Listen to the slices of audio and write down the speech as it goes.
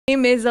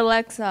Name is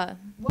Alexa.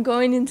 I'm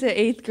going into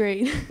 8th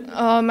grade.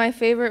 My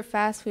favorite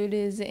fast food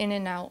is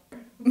In-N-Out.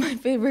 My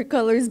favorite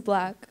color is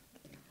black.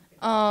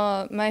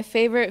 My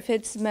favorite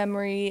Fitz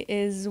memory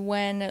is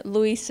when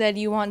Luis said,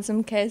 "You want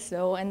some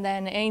queso?" and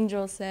then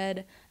Angel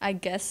said, "I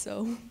guess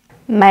so."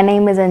 My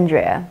name is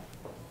Andrea.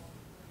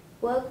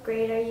 What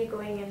grade are you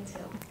going into?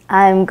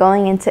 I'm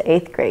going into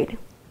 8th grade.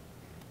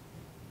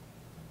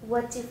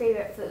 What's your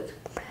favorite food?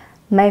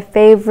 My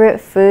favorite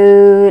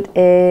food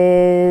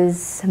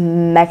is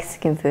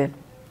Mexican food.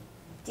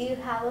 Do you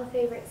have a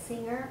favorite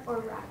singer or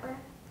rapper?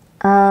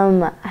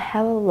 I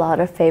have a lot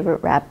of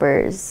favorite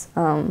rappers.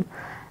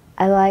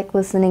 I like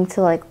listening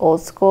to like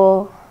old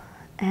school,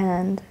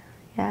 and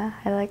yeah,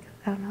 I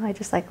don't know, I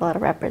just like a lot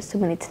of rappers, too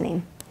many to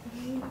name.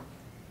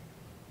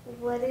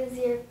 What is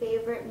your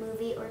favorite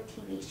movie or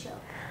TV show?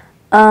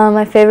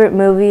 My favorite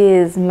movie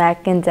is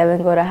Mac and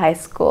Devin Go to High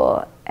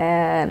School,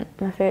 and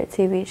my favorite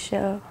TV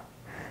show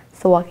is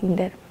The Walking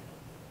Dead.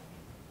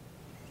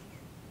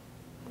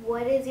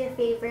 What is your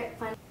favorite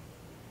fun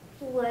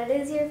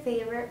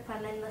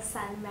in the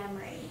Sun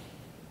memory?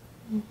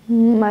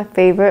 My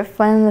favorite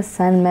Fun in the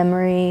Sun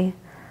memory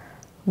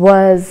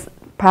was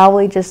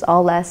probably just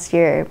all last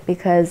year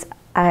because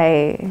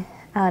I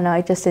don't know,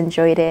 I just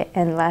enjoyed it,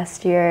 and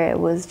last year it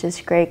was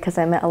just great because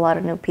I met a lot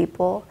of new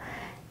people,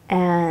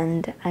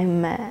 and I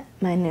met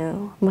one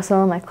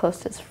of my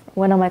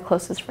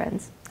closest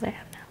friends that I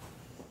have now.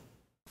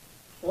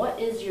 What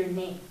is your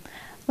name?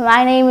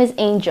 My name is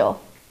Angel.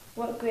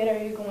 What grade are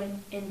you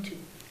going into?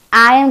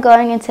 I am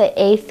going into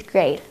 8th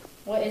grade.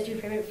 What is your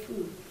favorite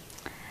food?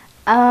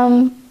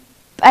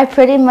 I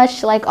pretty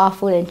much like all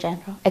food in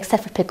general,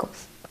 except for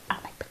pickles. I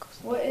don't like pickles.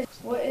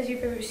 What is your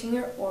favorite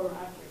singer or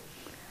rapper?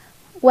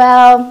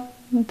 Well,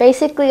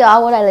 basically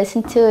all what I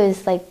listen to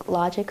is like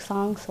Logic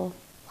songs, so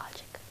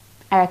Logic.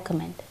 I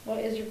recommend. What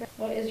is your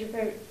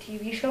favorite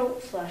TV show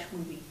 /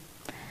 movie?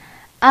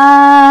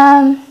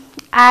 I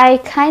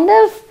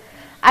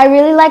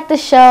really like the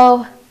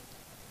show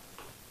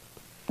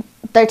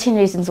 13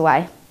 Reasons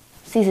Why,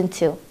 season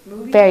 2.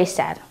 Movie? Very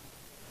sad.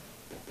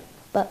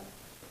 But,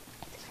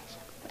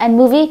 and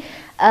movie,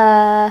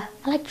 I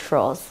like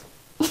Trolls.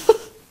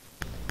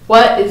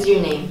 What is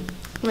your name?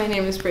 My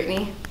name is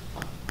Brittany.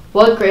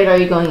 What grade are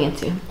you going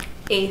into?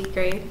 8th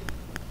grade.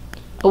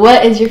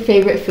 What is your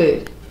favorite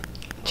food?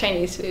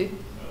 Chinese food.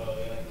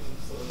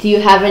 Do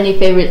you have any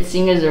favorite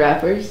singers or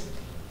rappers?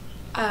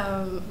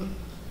 I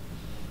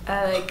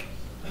like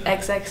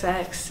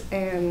XXX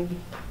and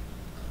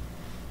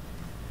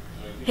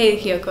Hey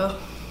Kyoko.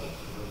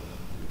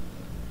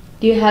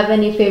 Do you have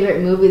any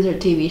favorite movies or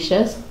TV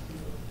shows?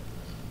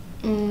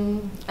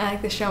 I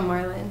like the show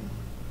Marlin.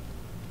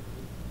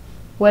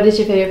 What is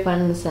your favorite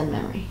Fun in the Sun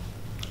memory?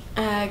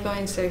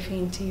 Going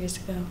surfing 2 years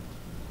ago.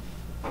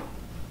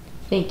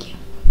 Thank you.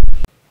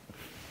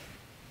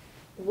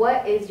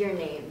 What is your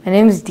name? My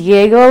name is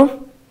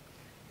Diego.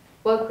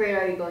 What grade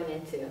are you going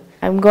into?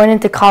 I'm going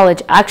into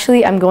college.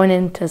 Actually, I'm going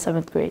into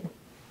 7th grade.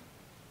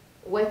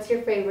 What's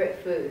your favorite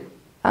food?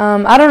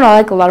 I don't know, I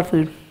like a lot of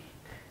food.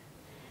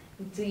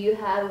 Do you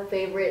have a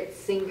favorite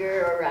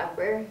singer or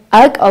rapper?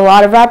 I like a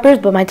lot of rappers,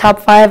 but my top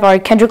 5 are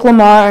Kendrick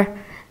Lamar.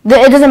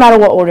 It doesn't matter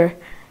what order.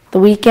 The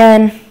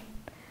Weeknd.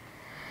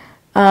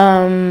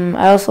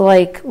 I also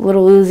like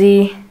Lil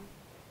Uzi.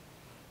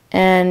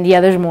 And yeah,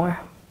 there's more.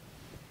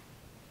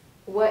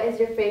 What is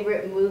your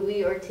favorite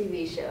movie or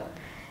TV show?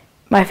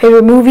 My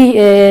favorite movie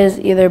is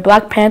either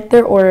Black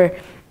Panther or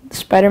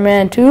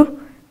Spider-Man 2.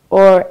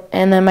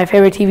 And then my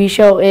favorite TV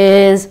show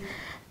is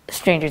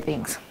Stranger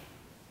Things.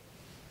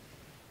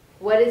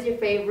 What is your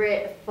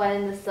favorite Fun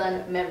in the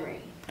Sun memory?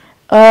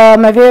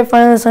 My favorite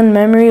Fun in the Sun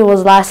memory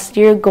was last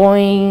year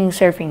going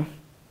surfing.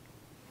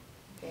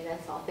 Okay,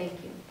 that's all. Thank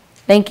you.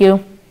 Thank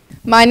you.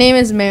 My name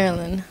is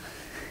Marilyn.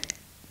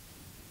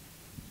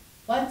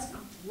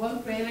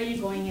 What grade are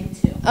you going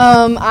into?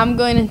 I'm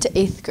going into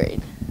 8th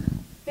grade.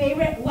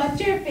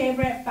 What's your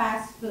favorite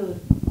fast food?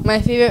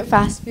 My favorite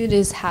fast food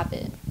is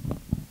Habit.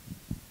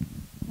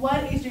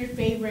 What is your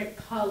favorite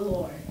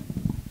color?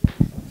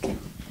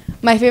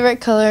 My favorite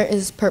color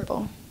is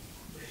purple.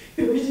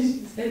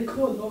 She said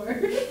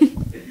color.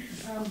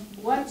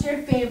 What's your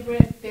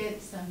favorite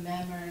Fitz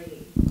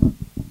memory?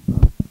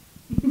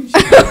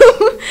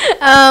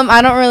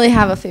 I don't really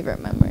have a favorite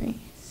memory.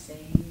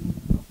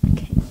 Same.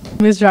 Okay.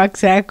 Miss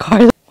Roxanne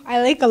Carla.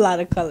 I like a lot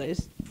of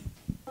colors.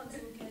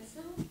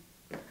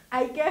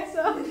 I guess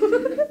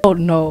so. Oh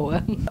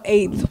no.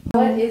 8th.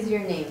 What is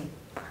your name?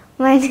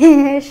 My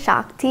name is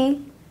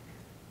Shakti.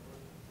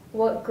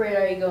 What grade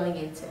are you going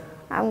into?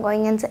 I'm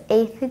going into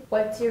 8th.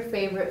 What's your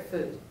favorite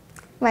food?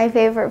 My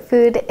favorite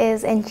food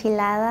is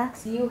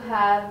enchiladas. Do you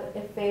have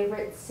a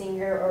favorite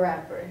singer or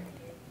rapper?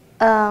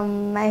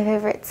 My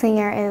favorite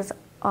singer is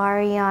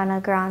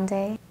Ariana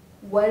Grande.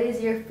 What is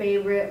your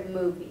favorite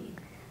movie?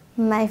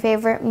 My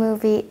favorite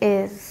movie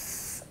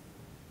is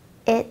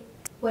It.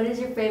 What is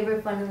your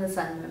favorite Fun in the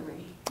Sun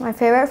memory? My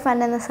favorite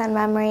Fun in the Sun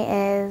memory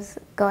is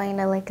going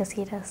to Lake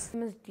Casitas. My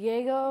name is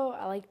Diego.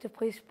 I like to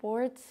play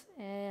sports,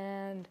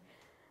 and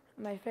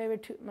my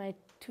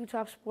two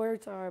top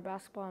sports are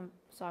basketball and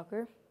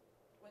soccer.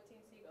 What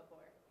teams do you go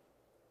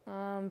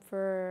for?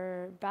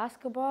 For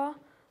basketball,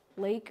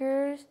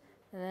 Lakers,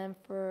 and then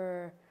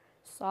for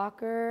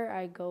soccer,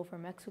 I go for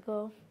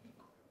Mexico.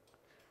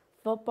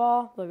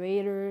 Football, the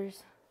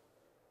Raiders.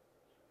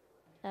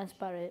 That's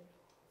about it.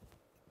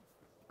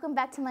 Welcome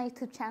back to my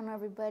YouTube channel,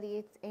 everybody.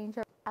 It's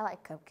Angel. I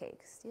like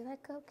cupcakes. Do you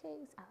like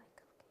cupcakes? I like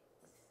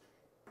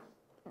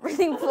cupcakes.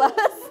 Reading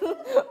Plus.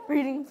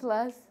 Reading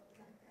Plus.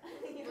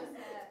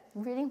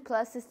 Reading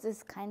Plus is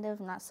this kind of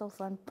not so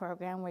fun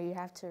program where you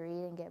have to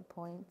read and get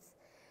points.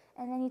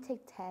 And then you take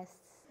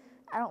tests.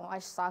 I don't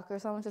watch soccer,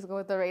 so I'm gonna just go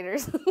with the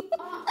Raiders.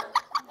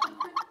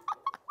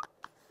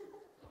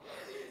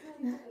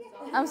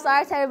 I'm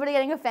sorry to everybody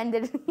getting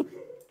offended.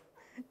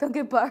 Don't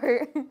get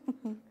butthurt.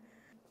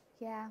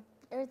 Yeah,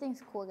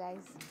 everything's cool,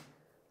 guys.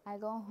 I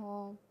go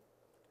home,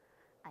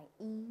 I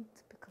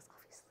eat, because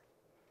obviously.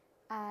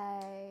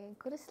 I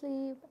go to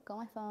sleep, go on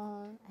my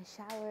phone, I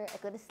shower, I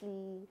go to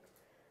sleep.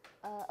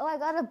 I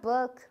got a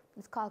book.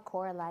 It's called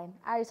Coraline.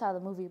 I already saw the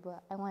movie,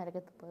 but I wanted to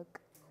get the book.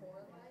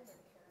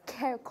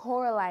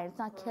 Coraline. It's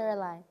not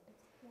Caroline.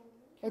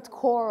 It's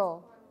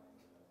Coral.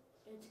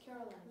 It's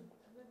Caroline.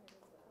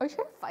 Are you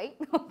trying to fight?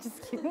 No, I'm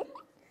just kidding.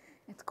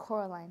 It's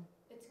Coraline.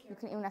 You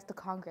can even ask the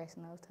Congress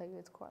and they'll tell you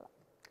it's Coraline.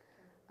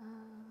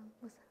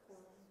 What's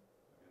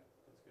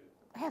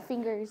that? I have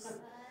fingers.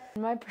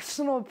 In my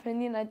personal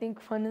opinion, I think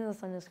Fun in the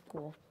Sun is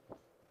cool.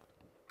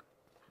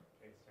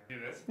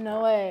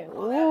 No way.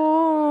 Ooh,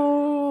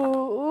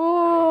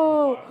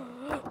 ooh,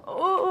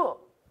 ooh,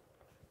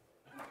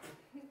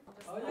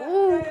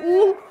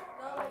 ooh,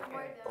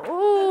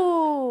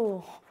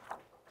 ooh.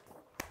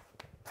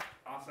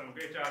 Awesome.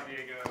 Great job,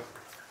 Diego.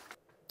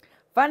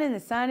 Fun in the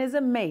Sun is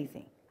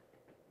amazing.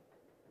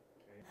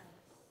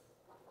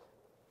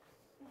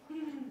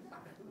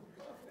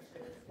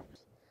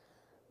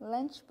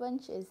 Lunch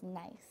bunch is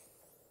nice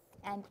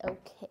and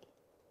okay.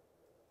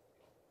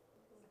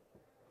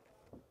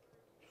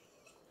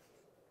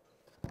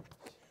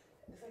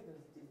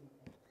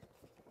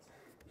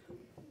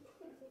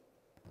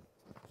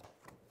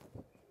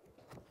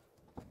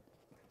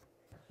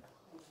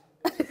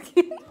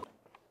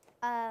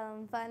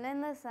 Fun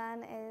in the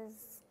Sun is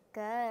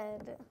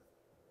good.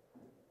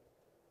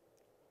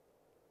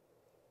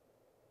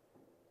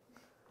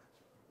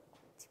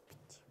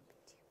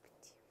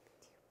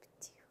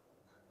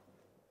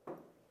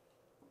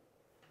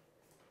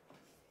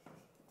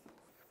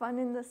 Fun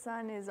in the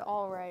Sun is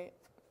all right.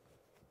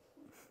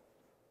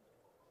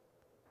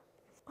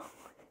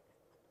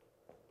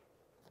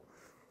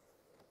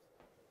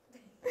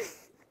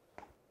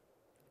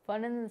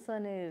 Fun in the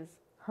Sun is,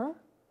 huh?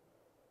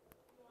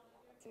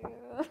 Yeah,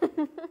 do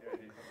something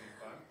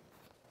fun.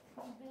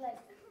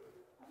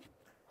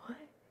 What?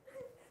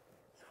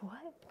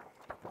 What?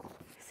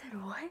 You said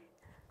what?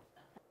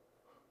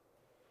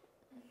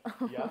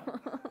 Yeah.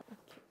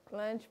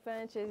 Lunch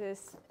bunch is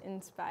just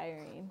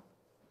inspiring.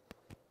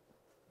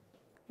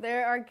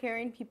 There are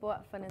caring people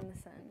at Fun in the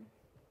Sun.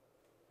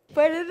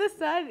 Fun in the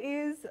Sun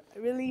is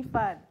really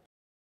fun.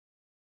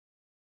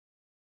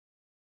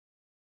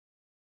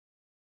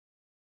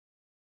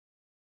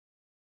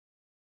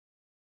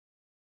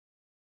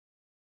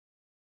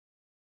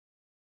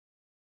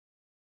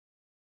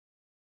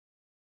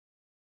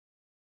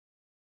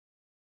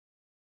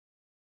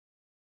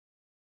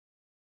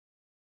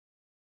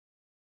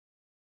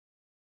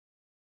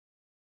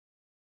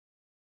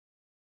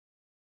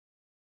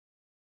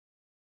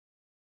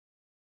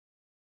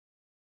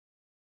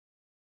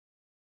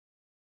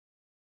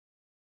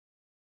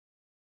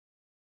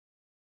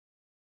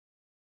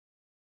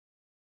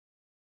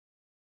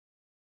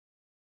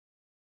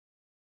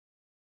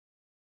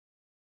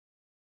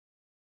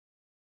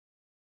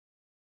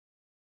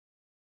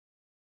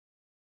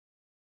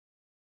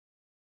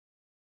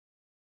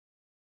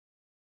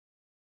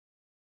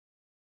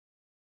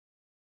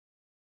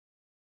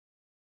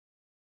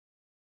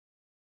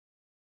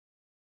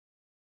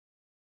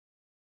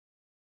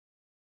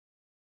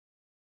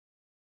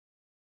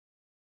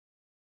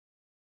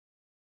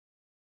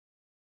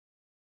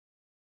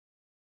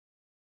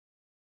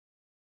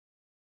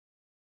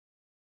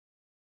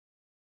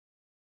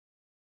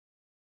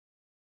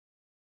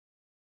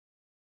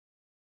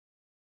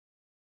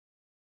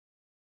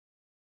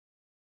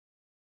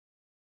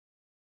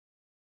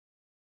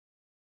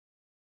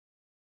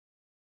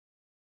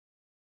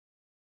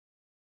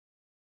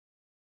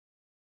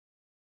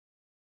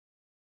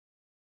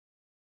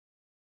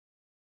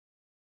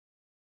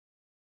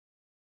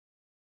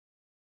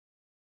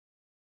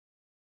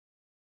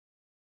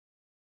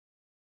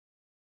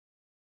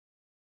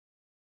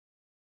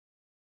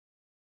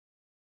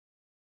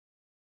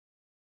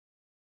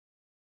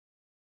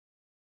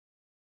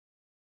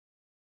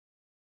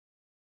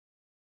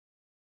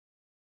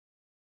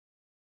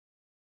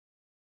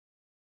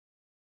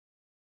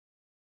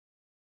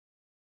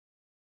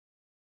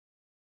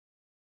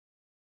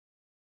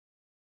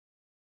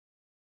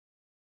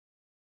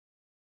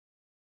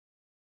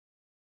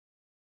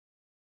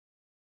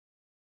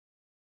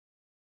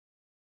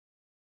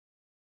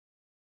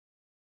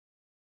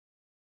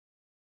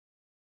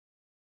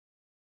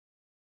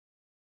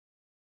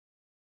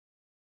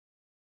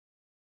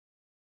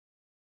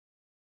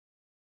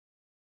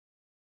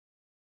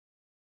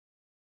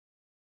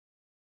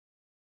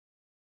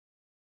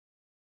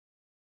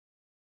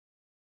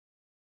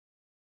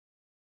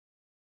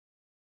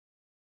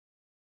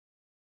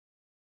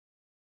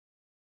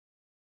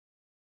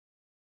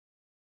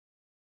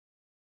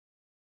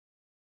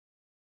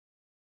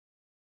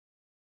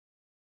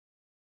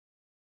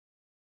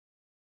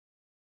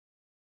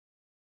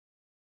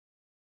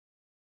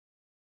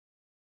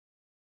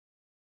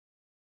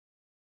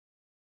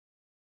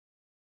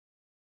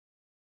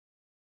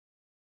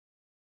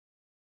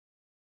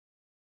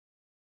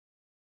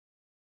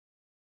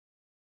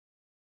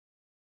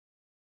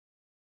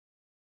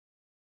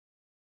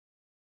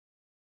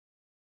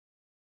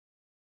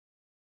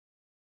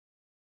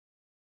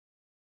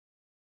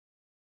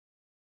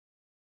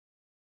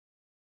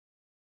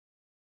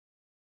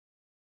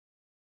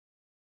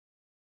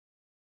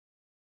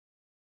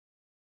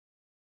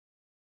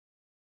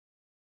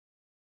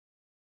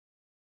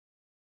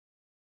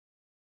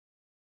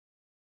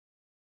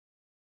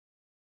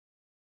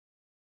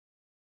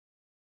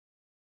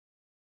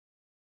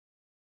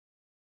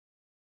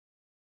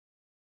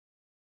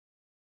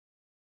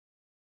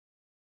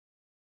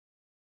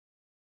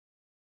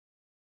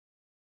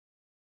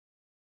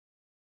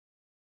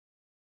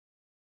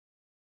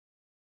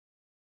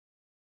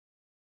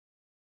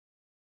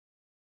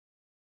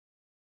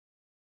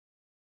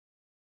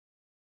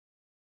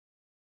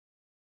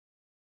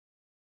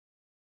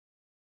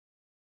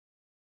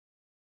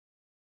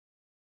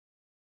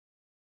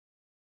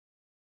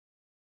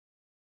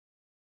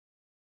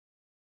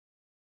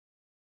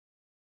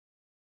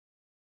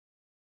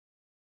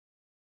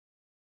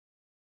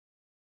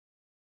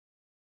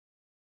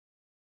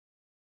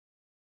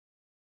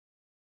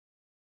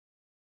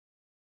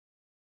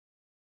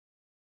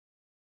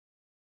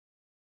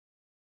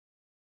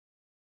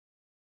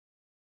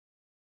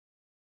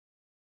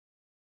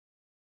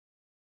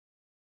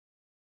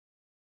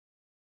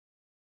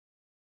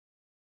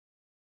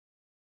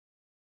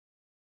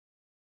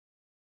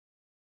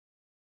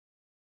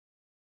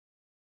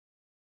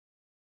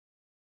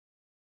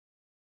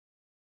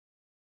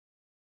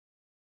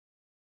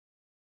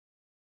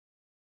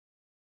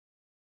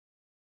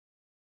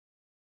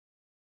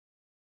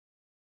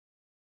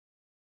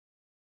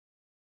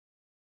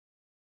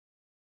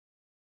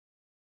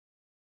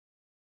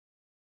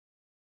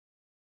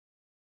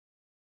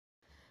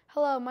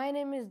 Hello, my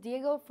name is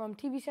Diego from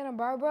TV Santa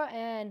Barbara,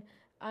 and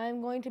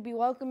I'm going to be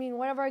welcoming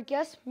one of our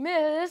guests,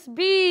 Miss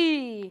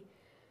B.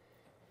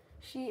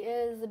 She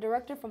is the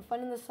director from Fun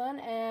in the Sun,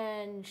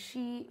 and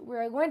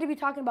we're going to be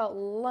talking about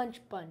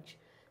Lunch Bunch.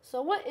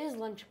 So what is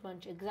Lunch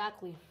Bunch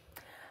exactly?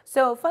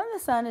 So Fun in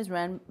the Sun is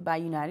run by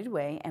United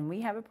Way, and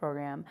we have a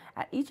program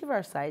at each of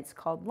our sites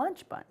called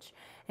Lunch Bunch,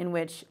 in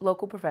which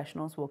local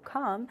professionals will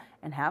come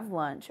and have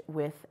lunch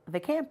with the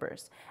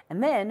campers.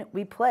 And then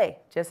we play,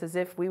 just as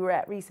if we were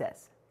at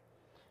recess.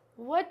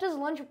 What does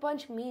Lunch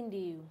Bunch mean to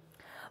you?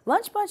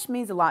 Lunch Bunch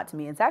means a lot to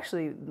me. It's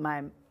actually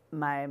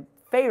my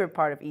favorite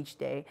part of each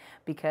day,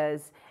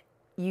 because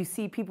you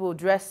see people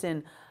dressed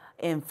in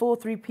full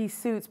three-piece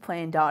suits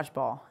playing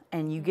dodgeball,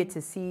 and you get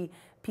to see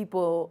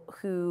people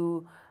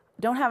who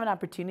don't have an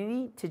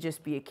opportunity to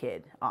just be a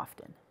kid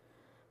often.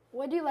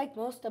 What do you like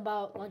most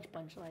about Lunch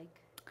Bunch?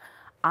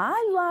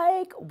 I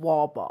like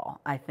wall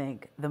ball, I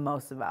think, the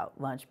most about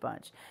Lunch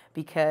Bunch,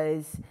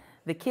 because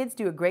the kids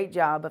do a great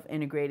job of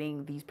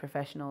integrating these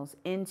professionals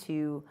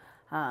into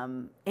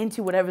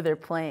whatever they're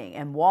playing,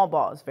 and wall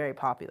ball is very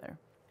popular.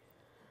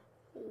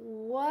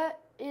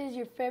 What is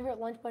your favorite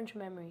Lunch Bunch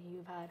memory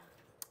you've had?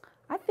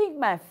 I think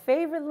my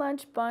favorite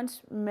Lunch Bunch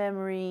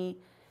memory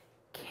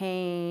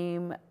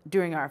came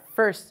during our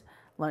first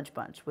Lunch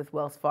Bunch with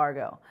Wells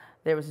Fargo.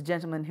 There was a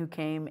gentleman who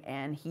came,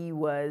 and he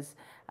was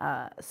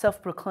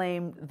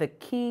self-proclaimed the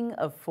king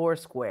of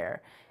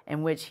Foursquare,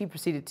 in which he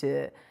proceeded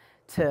to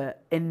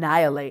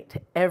annihilate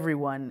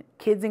everyone,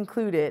 kids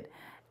included,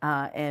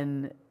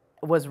 and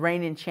was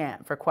reigning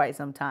champ for quite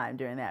some time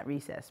during that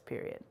recess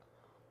period.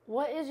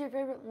 What is your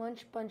favorite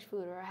Lunch Bunch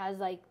food, or have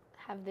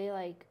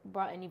they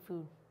brought any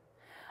food?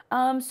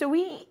 So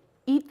we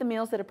eat the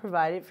meals that are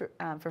provided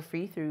for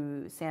free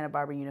through Santa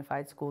Barbara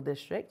Unified School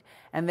District,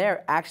 and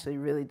they're actually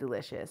really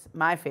delicious.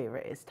 My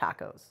favorite is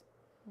tacos.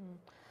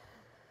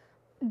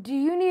 Do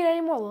you need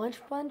any more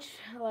Lunch Bunch,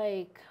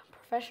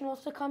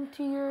 professionals to come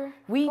to your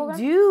program?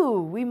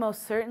 Do. We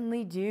most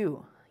certainly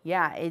do.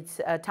 Yeah, it's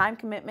a time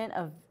commitment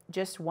of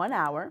just 1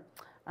 hour,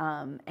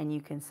 and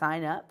you can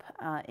sign up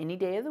any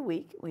day of the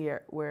week.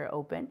 We're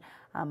open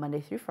Monday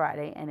through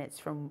Friday, and it's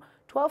from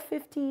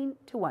 12:15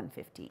 to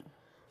 1:15.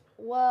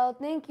 Well,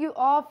 thank you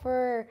all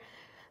for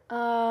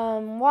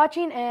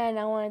watching, and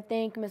I want to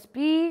thank Miss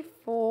B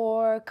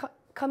for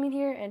coming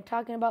here and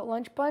talking about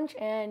Lunch Bunch,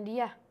 and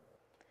yeah.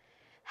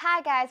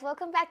 Hi guys,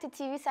 welcome back to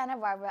TV Santa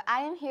Barbara.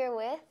 I am here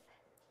with...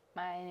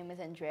 My name is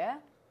Andrea.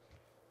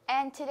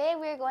 And today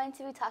we're going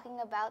to be talking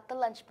about the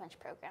Lunch Bunch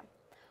program.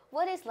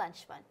 What is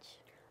Lunch Bunch?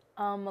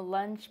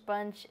 Lunch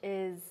Bunch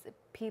is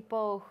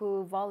people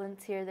who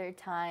volunteer their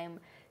time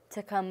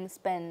to come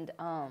spend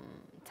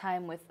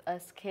time with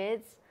us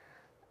kids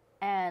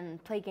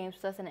and play games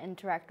with us and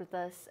interact with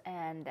us,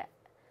 and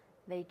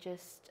they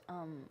just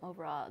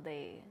overall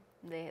they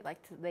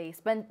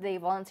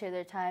volunteer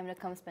their time to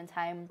come spend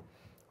time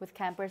with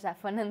campers, have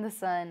fun in the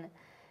sun,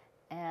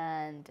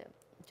 and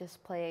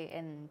just play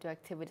and do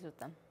activities with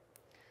them.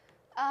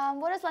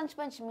 What does Lunch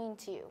Bunch mean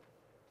to you?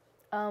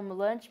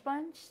 Lunch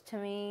Bunch to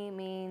me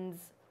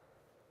means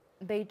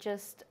they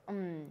just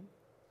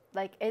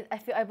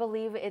I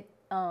believe it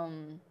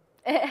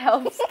it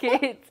helps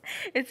kids.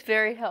 It's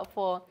very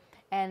helpful,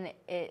 and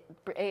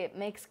it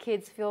makes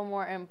kids feel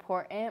more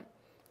important,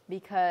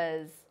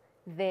 because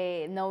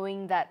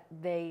knowing that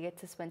they get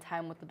to spend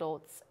time with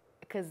adults,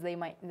 because they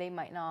might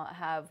not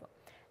have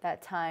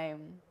that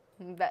time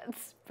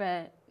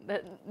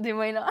they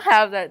might not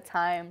have that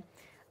time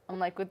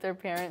with their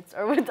parents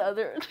or with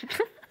other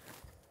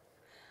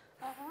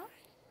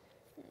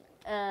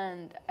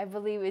and I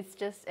believe it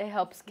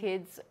helps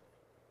kids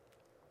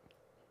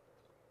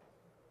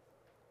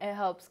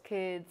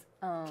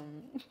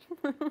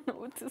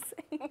what to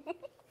say.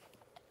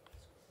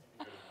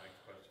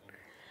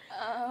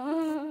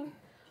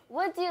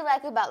 What do you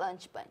like about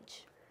Lunch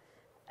Bunch?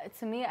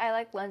 To me, I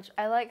like lunch.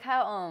 I like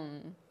how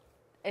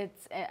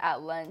it's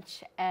at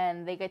lunch,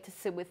 and they get to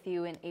sit with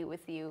you and eat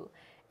with you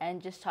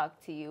and just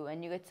talk to you,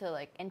 and you get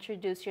to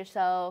introduce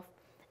yourself,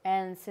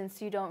 and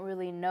since you don't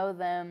really know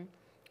them,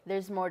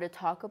 there's more to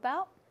talk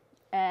about,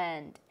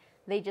 and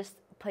they just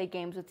play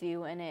games with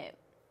you, and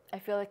I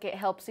feel like it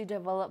helps you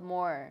develop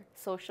more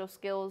social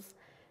skills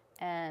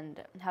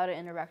and how to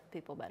interact with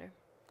people better.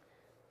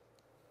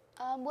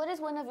 What is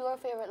one of your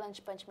favorite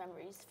Lunch Bunch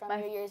memories from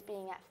your years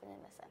being at Fun in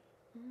the Sun?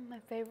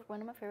 One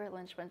of my favorite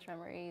Lunch Bunch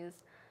memories,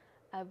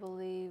 I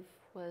believe,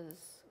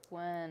 was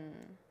when,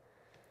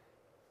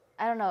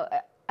 I don't know,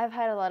 I've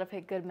had a lot of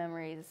good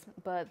memories,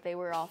 but they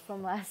were all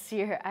from last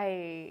year.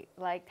 I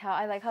like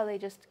how they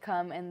just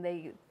come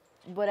and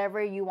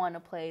whatever you want to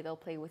play, they'll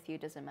play with you,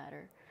 doesn't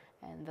matter.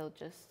 And they'll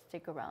just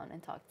stick around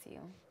and talk to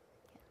you.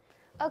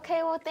 Yeah.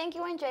 Okay, well, thank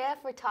you, Andrea,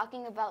 for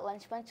talking about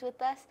Lunch Bunch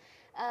with us.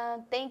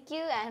 Thank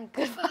you, and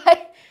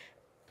goodbye.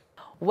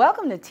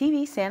 Welcome to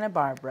TV Santa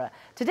Barbara.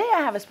 Today I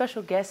have a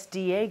special guest,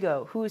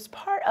 Diego, who is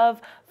part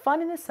of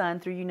Fun in the Sun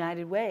through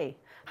United Way.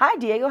 Hi,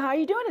 Diego. How are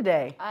you doing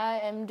today? I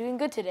am doing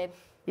good today.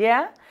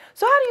 Yeah?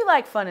 So how do you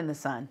like Fun in the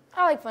Sun?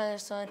 I like Fun in the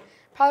Sun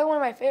Probably one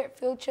of my favorite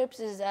field trips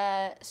is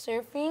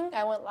surfing.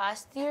 I went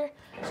last year.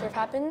 Surf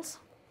Happens.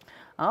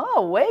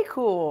 Oh, way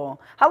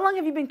cool. How long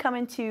have you been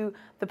coming to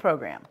the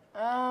program?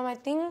 I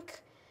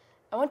think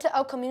I went to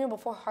El Camino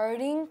before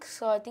Harding,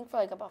 so I think for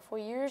like about 4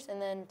 years,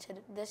 and then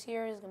this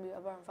year is gonna be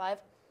around 5.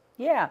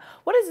 Yeah.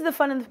 What does the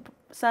Fun in the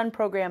Sun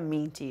program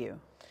mean to you?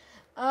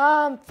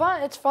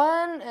 Fun. It's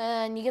fun,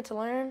 and you get to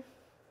learn.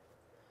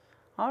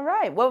 All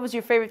right. What was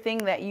your favorite thing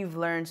that you've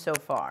learned so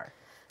far?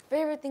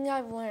 Favorite thing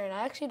I've learned?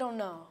 I actually don't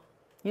know.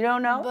 You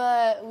don't know?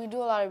 But we do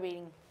a lot of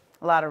reading.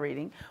 A lot of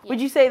reading. Yeah. Would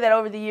you say that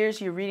over the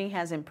years your reading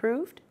has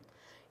improved?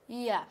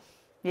 Yeah.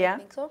 Yeah? I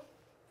think so.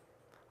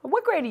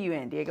 What grade are you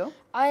in, Diego?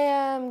 I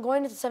am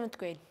going into 7th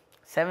grade.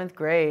 7th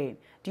grade.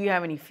 Do you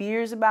have any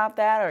fears about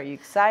that? Are you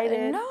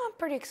excited? No, I'm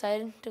pretty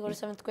excited to go to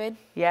 7th grade.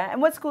 Yeah?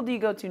 And what school do you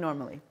go to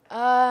normally?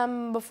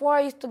 Before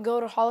I used to go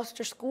to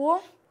Hollister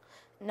School.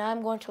 Now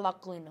I'm going to La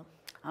Colina.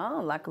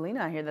 Oh, La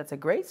Colina, I hear that's a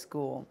great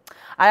school.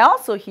 I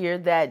also hear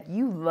that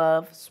you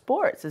love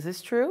sports. Is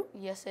this true?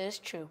 Yes, it is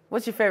true.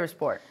 What's your favorite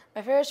sport?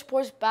 My favorite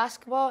sports is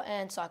basketball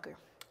and soccer.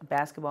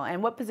 Basketball.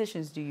 And what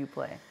positions do you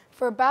play?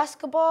 For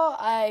basketball,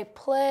 I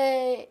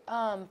play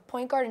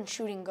point guard and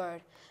shooting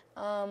guard.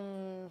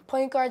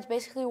 Point guard is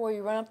basically where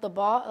you run up the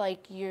ball,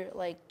 like you're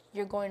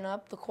going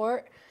up the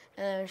court,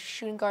 and then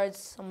shooting guard is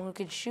someone who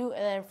can shoot.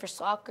 And then for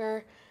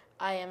soccer,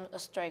 I am a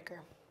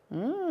striker.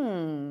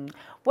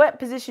 What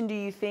position do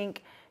you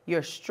think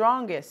you're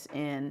strongest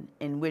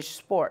in which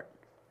sport?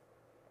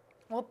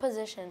 What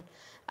position?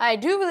 I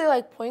do really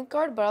like point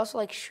guard, but I also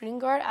like shooting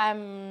guard.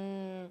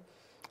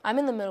 I'm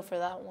in the middle for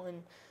that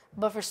one.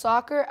 But for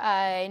soccer,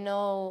 I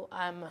know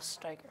I'm a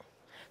striker.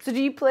 So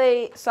do you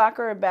play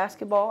soccer or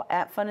basketball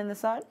at Fun in the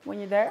Sun when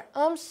you're there?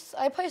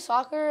 I play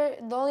soccer.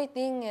 The only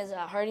thing is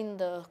at Harding,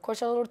 the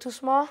courts are a little too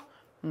small,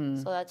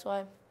 so that's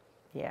why.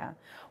 Yeah.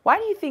 Why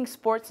do you think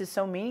sports is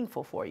so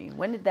meaningful for you?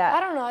 When did that? I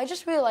don't know. I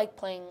just really like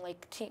playing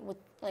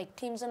with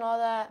teams and all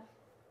that.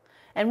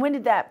 And when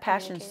did that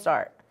passion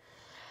start?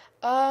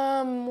 When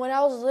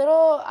I was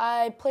little,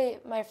 I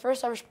played my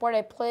first ever sport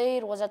I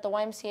played was at the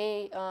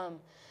YMCA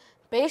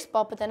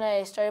baseball, but then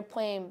I started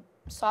playing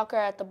soccer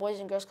at the Boys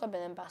and Girls Club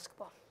and then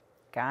basketball.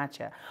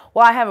 Gotcha.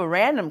 Well, I have a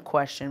random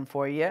question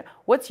for you.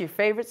 What's your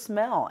favorite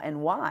smell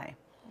and why?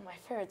 My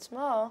favorite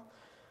smell?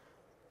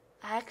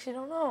 I actually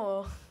don't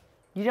know.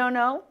 You don't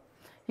know?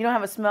 You don't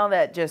have a smell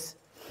that just,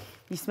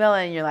 you smell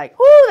it and you're like,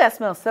 ooh, that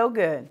smells so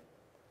good.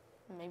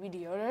 Maybe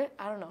deodorant?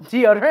 I don't know.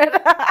 Deodorant?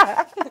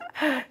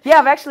 Yeah,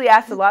 I've actually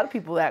asked a lot of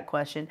people that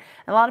question.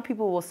 And a lot of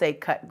people will say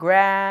cut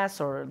grass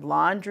or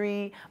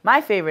laundry. My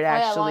favorite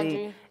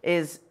actually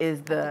is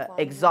the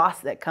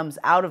exhaust that comes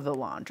out of the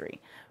laundry.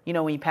 You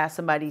know, when you pass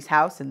somebody's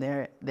house and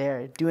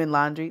they're doing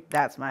laundry,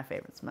 that's my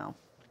favorite smell.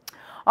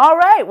 All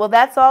right, well,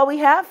 that's all we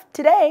have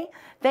today.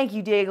 Thank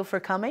you, Diego, for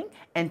coming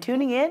and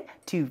tuning in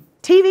to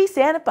TV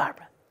Santa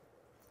Barbara.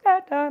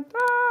 Da, da, da.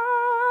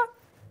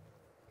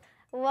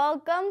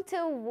 Welcome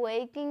to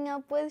Waking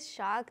Up with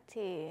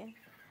Shakti.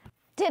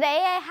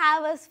 Today I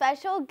have a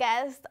special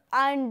guest,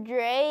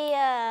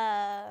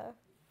 Andrea.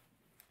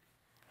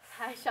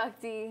 Hi,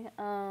 Shakti.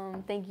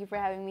 Thank you for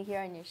having me here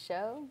on your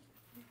show.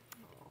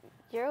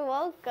 You're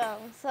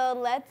welcome. So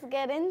let's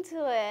get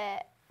into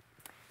it.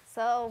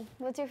 So,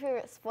 what's your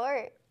favorite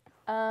sport?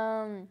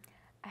 I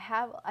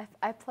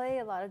play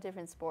a lot of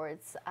different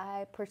sports.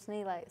 I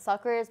personally like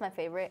soccer is my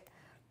favorite,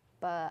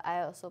 but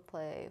I also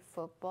play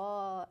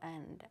football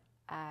and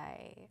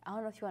I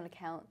don't know if you want to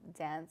count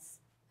dance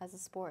as a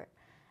sport.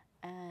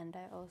 And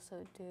I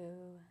also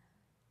do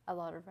a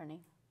lot of running.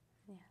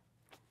 Yeah.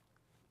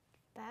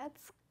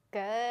 That's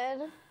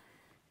good.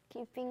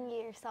 Keeping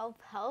yourself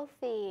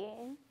healthy.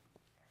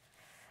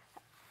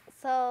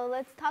 So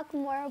let's talk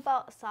more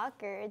about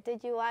soccer.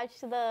 Did you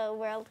watch the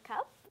World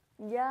Cup?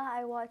 Yeah,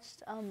 I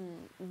watched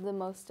the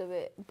most of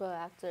it, but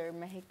after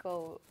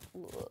Mexico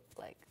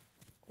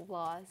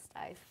lost,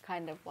 I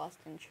kind of lost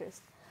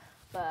interest.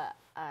 But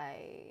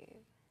I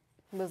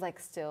was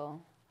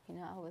still,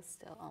 I was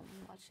still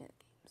watching the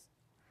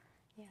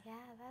games. Yeah,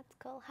 that's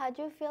cool. How'd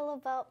you feel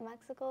about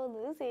Mexico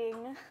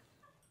losing?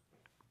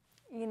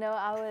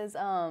 I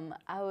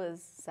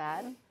was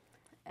sad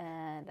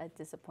and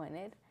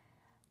disappointed,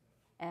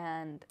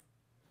 and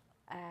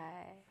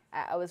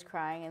I was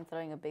crying and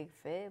throwing a big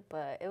fit,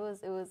 but it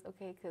was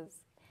okay because it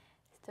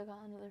still got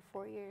another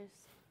 4 years.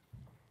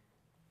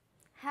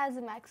 Has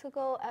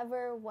Mexico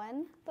ever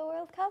won the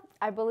World Cup?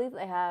 I believe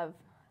they have.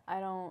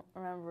 I don't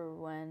remember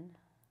when,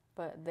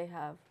 but they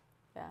have,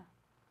 yeah.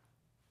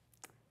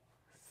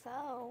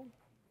 So,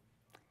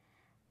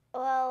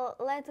 well,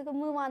 let's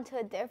move on to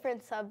a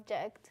different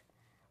subject.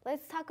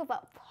 Let's talk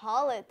about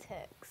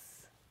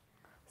politics.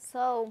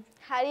 So,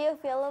 how do you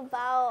feel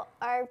about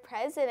our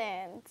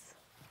president?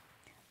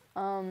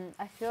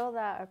 I feel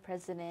that our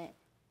president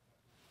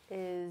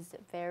is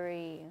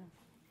very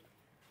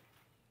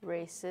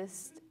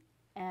racist,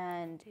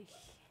 and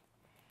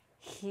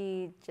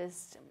he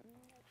just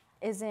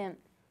isn't,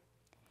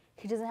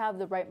 he doesn't have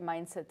the right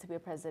mindset to be a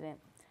president.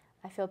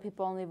 I feel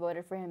people only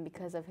voted for him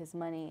because of his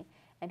money,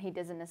 and he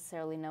doesn't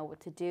necessarily know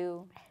what to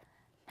do.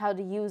 how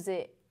to use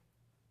it.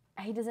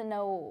 He doesn't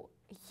know.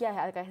 Yeah,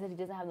 like I said, he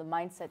doesn't have the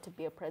mindset to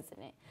be a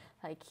president.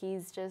 Like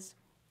he's just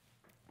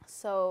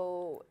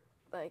so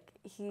like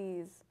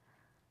he's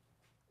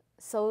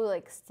so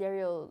like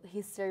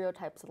he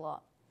stereotypes a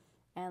lot,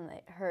 and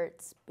it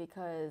hurts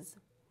because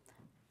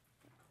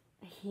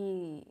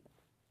he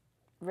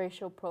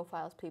racial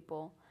profiles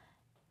people,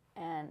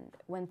 and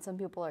when some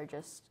people are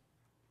just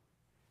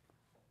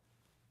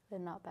they're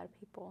not bad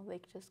people,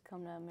 they just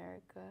come to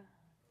America,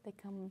 they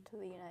come to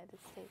the United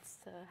States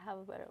to have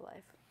a better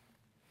life.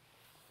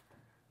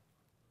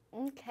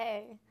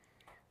 Okay.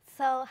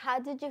 So how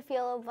did you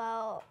feel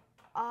about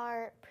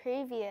our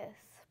previous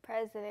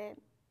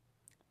president?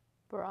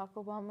 Barack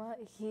Obama,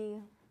 he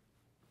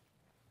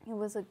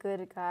was a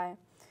good guy.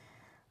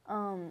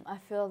 I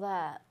feel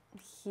that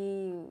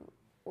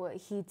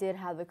he did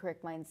have the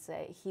correct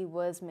mindset. He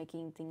was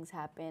making things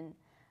happen.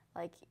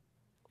 Like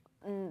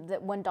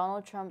that when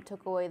Donald Trump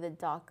took away the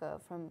DACA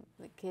from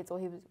the kids,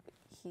 well,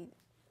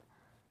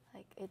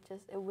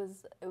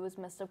 it was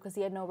messed up because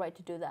he had no right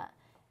to do that.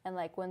 And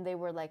like when they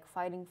were like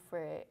fighting for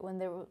it, when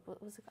they were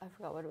I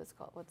forgot what it's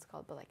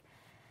called, but like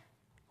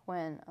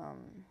when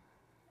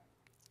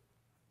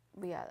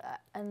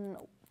and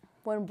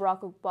when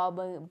Barack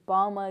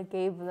Obama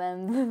gave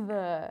them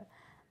the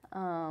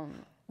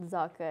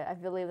DACA, I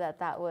believe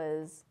that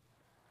was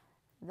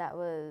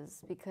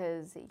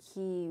because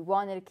he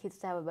wanted kids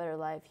to have a better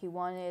life. He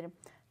wanted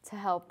to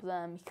help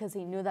them because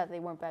he knew that they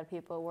weren't bad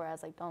people.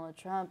 Whereas like Donald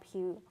Trump,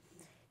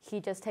 he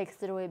just takes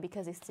it away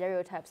because he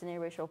stereotypes and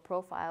racial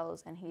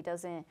profiles, and he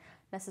doesn't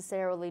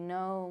necessarily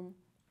know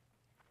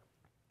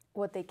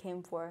what they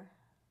came for.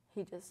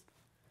 He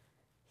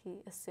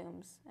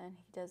assumes, and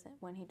he doesn't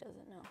when he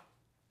doesn't know.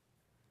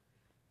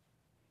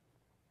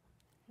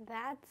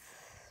 That's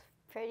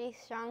pretty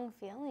strong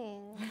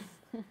feelings.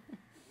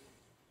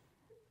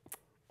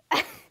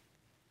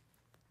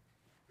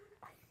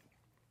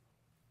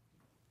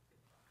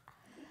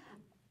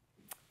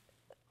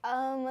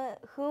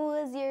 Who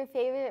was your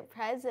favorite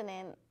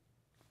president?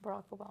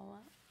 Barack Obama.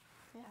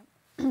 Yeah,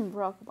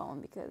 Barack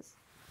Obama, because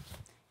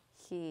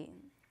he's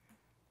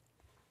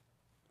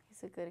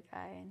a good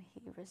guy and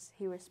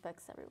he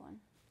respects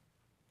everyone.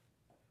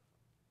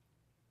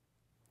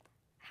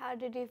 How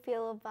did you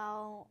feel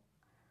about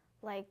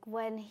like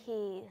when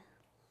he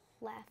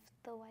left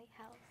the White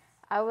House?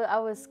 I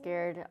was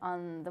scared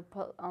on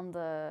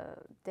the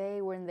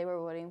day when they were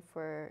voting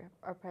for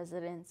our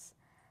presidents.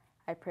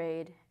 I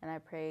prayed and I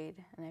prayed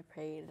and I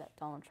prayed that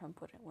Donald Trump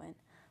wouldn't win.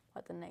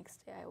 But the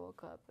next day I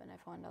woke up and I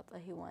found out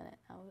that he won it.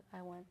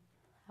 I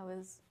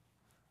was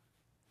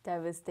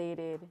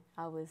devastated.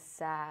 I was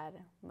sad.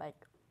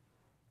 Like,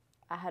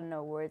 I had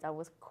no words. I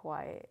was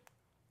quiet.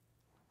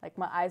 Like,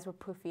 my eyes were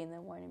poofy in the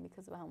morning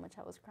because of how much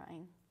I was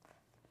crying.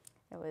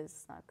 It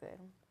was not good.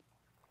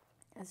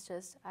 It's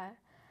just,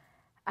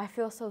 I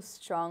feel so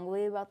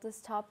strongly about this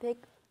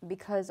topic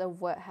because of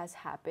what has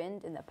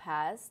happened in the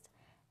past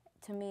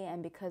to me,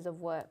 and because of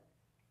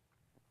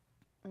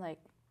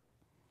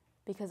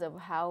because of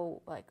how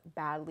like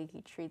badly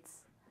he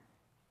treats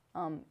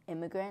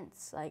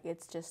immigrants. Like,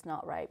 it's just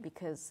not right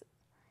because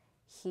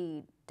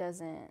he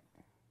doesn't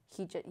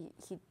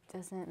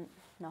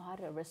know how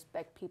to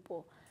respect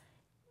people.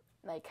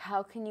 Like,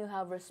 how can you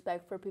have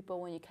respect for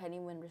people when you can't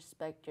even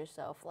respect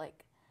yourself?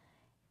 Like,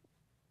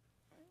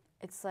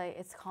 it's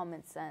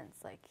common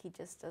sense. Like, he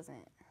just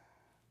doesn't.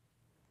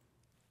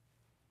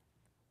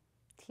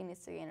 He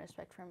needs to gain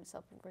respect for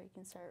himself before he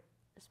can start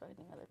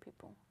respecting other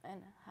people,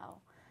 and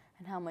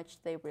how much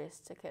they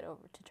risk to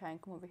try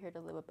and come over here to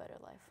live a better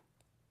life.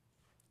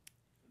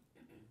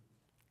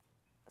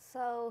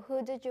 So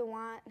who did you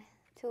want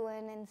to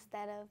win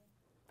instead of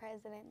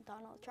President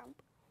Donald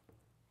Trump?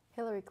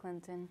 Hillary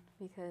Clinton,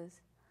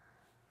 because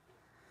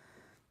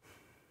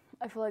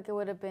I feel like it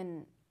would have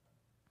been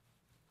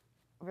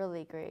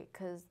really great,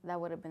 because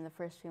that would have been the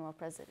first female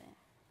president.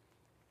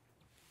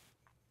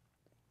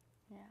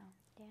 Yeah.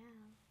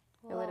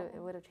 Yeah.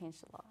 It would have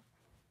changed a lot.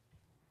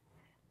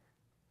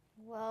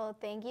 Well,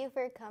 thank you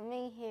for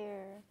coming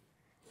here.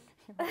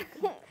 Thank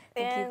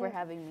you for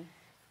having me.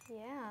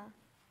 Yeah.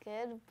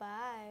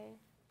 Goodbye.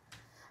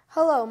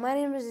 Hello, my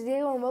name is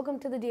Diego, and welcome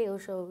to the Diego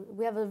Show.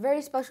 We have a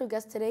very special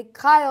guest today,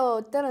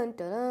 Kyle. Dun, dun,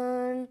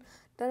 dun,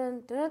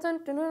 dun, dun,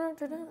 dun, dun, dun,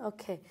 dun, dun.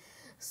 Okay,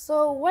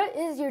 so what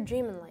is your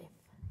dream in life?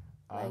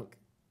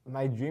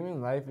 My dream in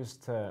life is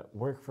to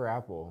work for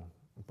Apple.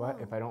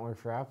 But if I don't work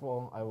for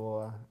Apple, I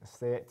will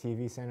stay at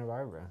TV Santa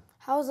Barbara.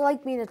 How is it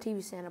like being at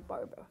TV Santa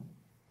Barbara?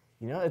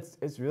 You know,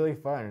 it's really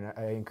fun.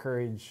 I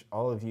encourage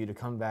all of you to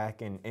come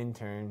back and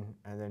intern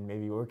and then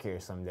maybe work here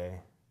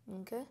someday.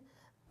 Okay.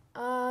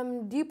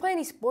 Do you play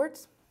any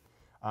sports?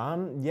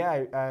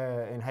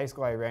 Yeah, in high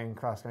school I ran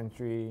cross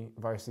country,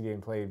 varsity,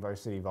 and played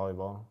varsity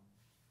volleyball.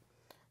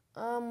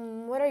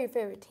 What are your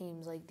favorite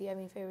teams? Like, do you have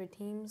any favorite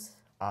teams?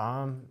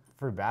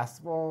 For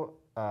basketball,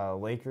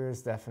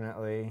 Lakers,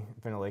 definitely.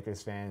 I've been a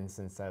Lakers fan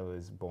since I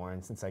was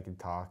born, since I could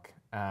talk.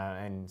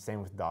 And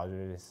same with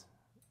Dodgers,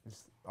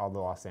 just all the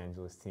Los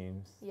Angeles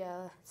teams.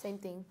 Yeah, same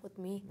thing with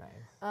me.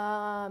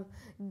 Nice.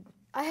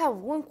 I have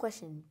one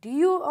question. Do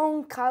you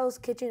own Kyle's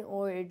Kitchen,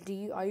 or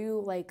are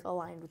you like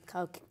aligned with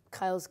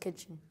Kyle's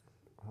Kitchen?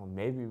 Well,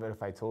 maybe, but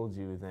if I told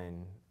you,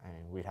 then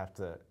we'd have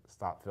to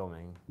stop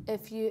filming.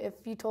 If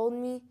you told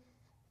me,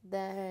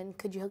 then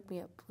could you hook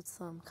me up with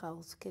some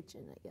Kyle's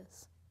Kitchen, I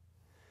guess?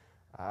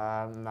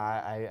 I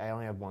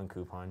only have one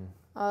coupon.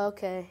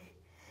 Okay.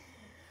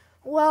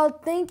 Well,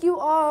 thank you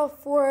all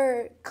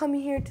for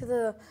coming here to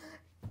the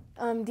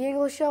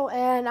Diego show,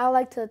 and I'd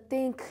like to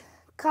thank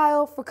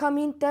Kyle for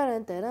coming.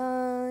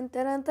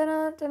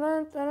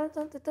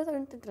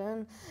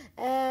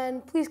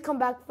 And please come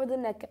back for the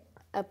next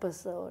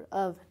episode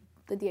of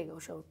the Diego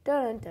show.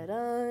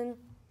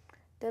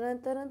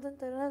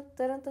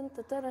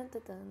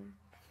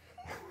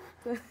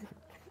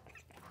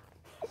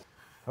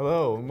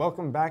 Hello, and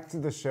welcome back to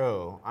the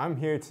show. I'm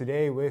here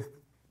today with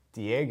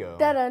Diego.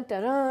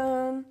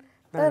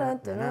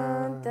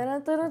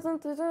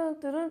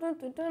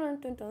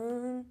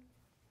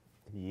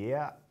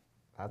 Yeah,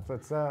 that's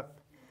what's up.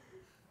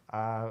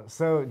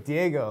 So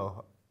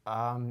Diego,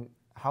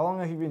 how long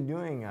have you been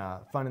doing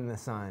Fun in the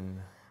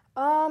Sun?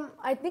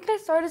 I think I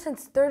started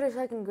since 3rd or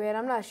 2nd grade.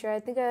 I'm not sure.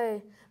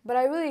 But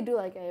I really do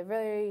like it. I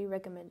very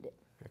recommend it.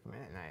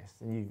 Recommend it, nice.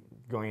 And you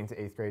going into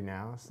 8th grade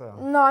now, so?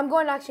 No, I'm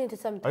going actually into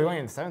 7th grade. Oh, you're going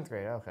into 7th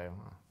grade, okay.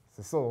 Wow.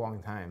 So still a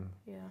long time.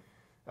 Yeah.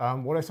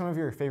 What are some of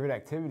your favorite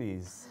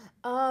activities?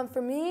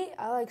 For me,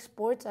 I like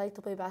sports. I like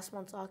to play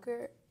basketball and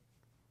soccer.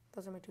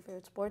 Those are my 2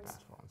 favorite sports.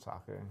 Basketball and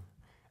soccer.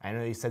 I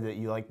know you said that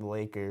you like the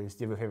Lakers.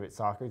 Do you have a favorite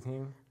soccer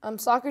team?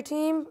 Soccer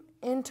team,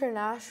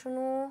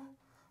 international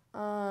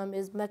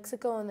is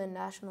Mexico, and then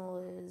national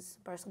is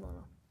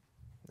Barcelona.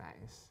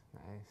 Nice,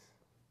 nice.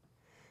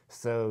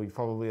 So you're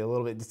probably a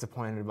little bit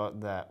disappointed about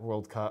that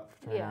World Cup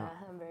turnout. Yeah,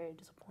 I'm very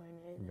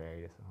disappointed.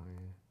 Very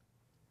disappointed.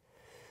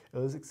 It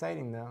was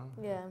exciting though.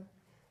 Yeah.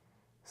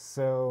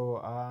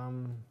 So,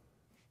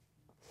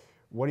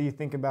 what do you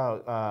think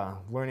about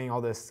learning all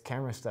this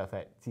camera stuff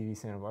at TV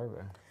Santa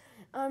Barbara?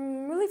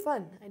 Really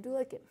fun. I do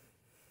like it.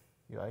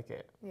 You like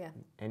it? Yeah.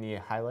 Any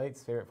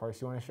highlights, favorite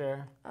parts you want to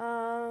share?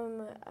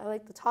 I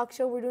like the talk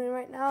show we're doing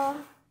right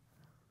now.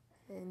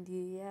 And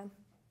yeah,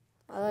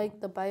 I like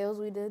the bios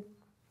we did.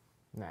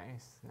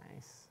 Nice,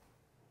 nice.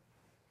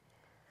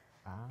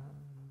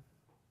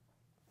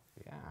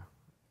 Yeah.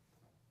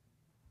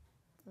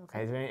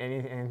 Okay. Is there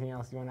anything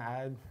else you want to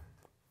add?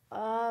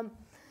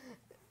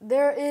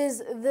 There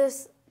is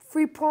this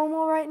free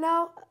promo right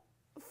now.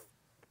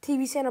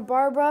 TV Santa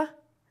Barbara,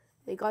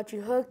 they got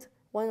you hooked.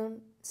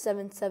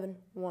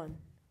 1771.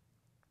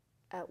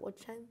 At what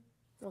time?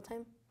 What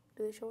time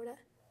do they show it at?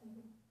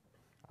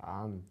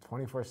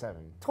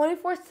 24/7.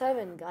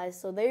 24/7, guys.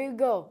 So there you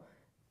go.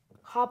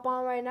 Hop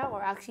on right now, or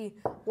actually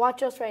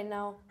watch us right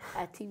now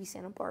at TV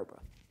Santa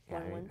Barbara.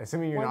 Yeah,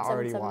 assuming you're not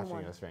already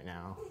watching us right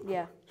now.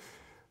 Yeah.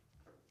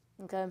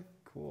 Okay.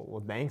 Cool.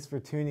 Well, thanks for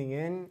tuning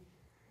in.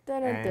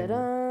 Hi,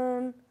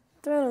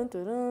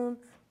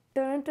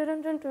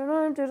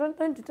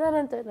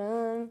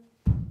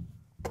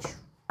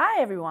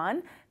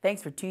 everyone.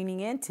 Thanks for tuning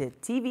in to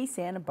TV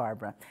Santa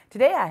Barbara.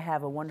 Today, I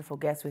have a wonderful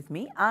guest with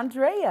me,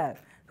 Andrea,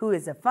 who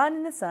is a Fun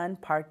in the Sun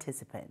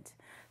participant.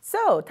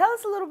 So, tell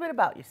us a little bit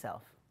about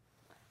yourself.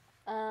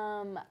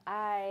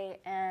 I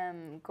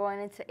am going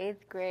into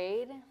 8th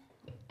grade,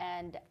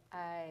 and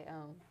I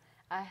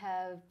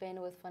have been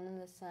with Fun in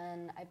the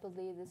Sun. I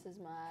believe this is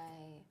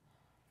my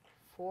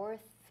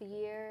 4th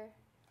year,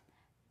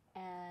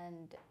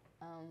 and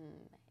I'm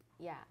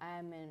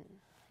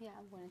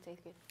going into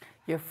 8th grade.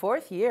 Your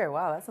 4th year.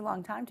 Wow, that's a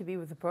long time to be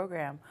with the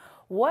program.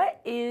 What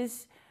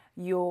is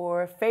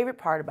your favorite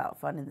part about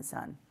Fun in the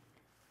Sun?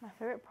 My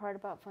favorite part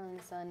about Fun in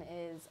the Sun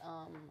is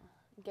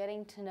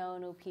getting to know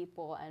new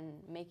people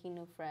and making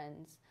new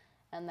friends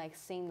and like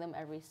seeing them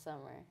every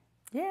summer.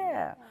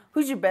 Yeah.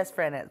 Who's your best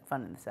friend at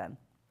Fun in the Sun?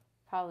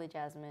 Probably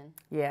Jasmine.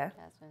 Yeah?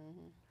 Jasmine.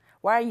 Mm-hmm.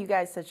 Why are you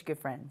guys such good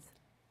friends?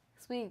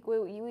 We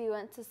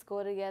went to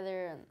school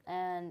together,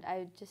 and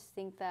I just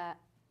think that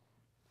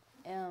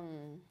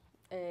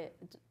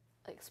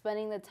like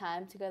spending the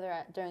time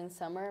together during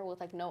summer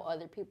with like no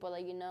other people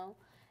that you know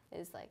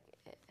is like,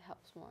 it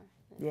helps more.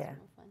 It's Yeah.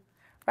 more fun.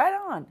 Right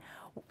on.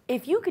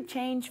 If you could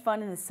change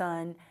Fun in the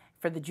Sun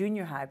for the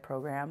junior high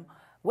program,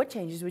 what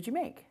changes would you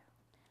make?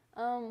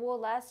 Well,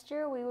 last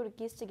year we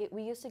used to get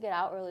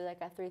out early, like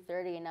at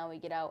 3:30, and now we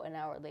get out an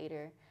hour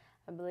later.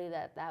 I believe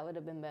that would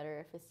have been better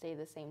if it stayed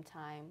the same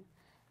time.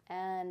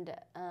 And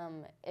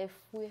if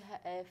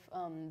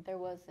there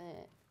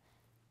wasn't,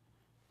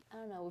 I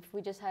don't know, if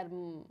we just had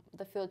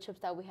the field trips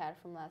that we had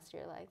from last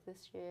year, like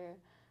this year,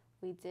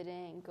 we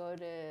didn't go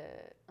to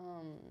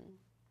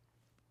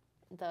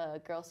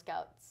the Girl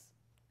Scouts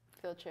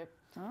field trip.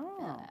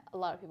 Oh. A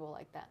lot of people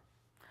like that.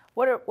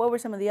 What were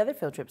some of the other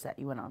field trips that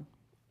you went on?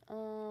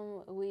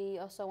 We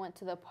also went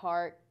to the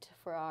park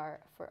for our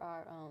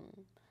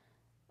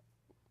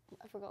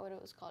I forgot what it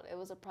was called. It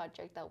was a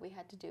project that we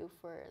had to do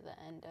for the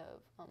end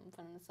of Fun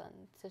in the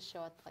Sun to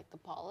show at like the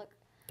Pollock.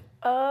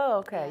 Oh,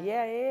 okay.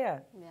 Yeah.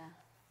 Yeah.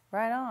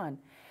 Right on.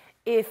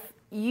 If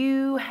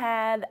you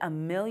had $1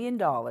 million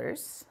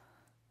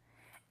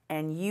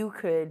and you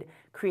could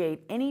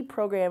create any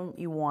program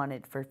you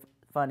wanted for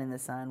Fun in the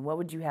Sun, what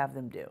would you have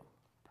them do?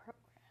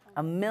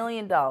 $1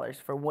 million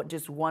for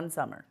just one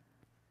summer.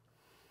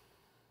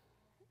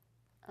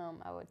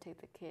 I would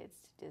take the kids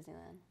to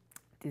Disneyland.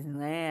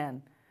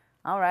 Disneyland.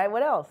 All right,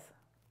 what else?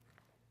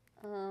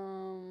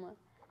 And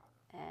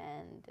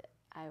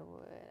I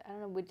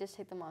don't know, we'd just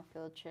take them on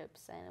field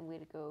trips and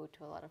we'd go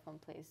to a lot of fun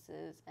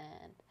places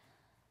and,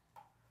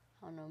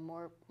 I don't know,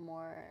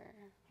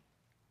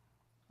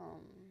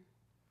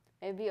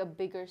 maybe a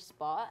bigger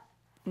spot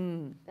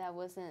that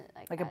wasn't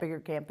like a bigger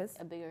campus?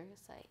 A bigger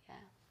site, yeah.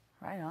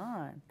 Right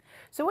on.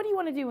 So what do you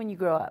want to do when you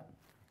grow up?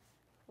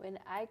 When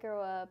I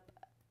grow up,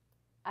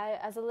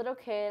 as a little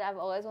kid, I've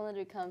always wanted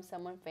to become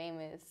someone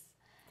famous.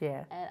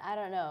 Yeah. And I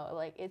don't know,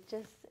 like I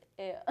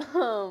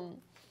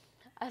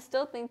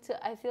still think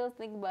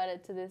about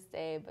it to this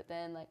day, but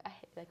then like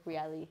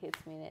reality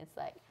hits me and it's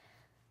like,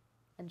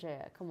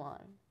 Andrea, come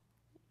on.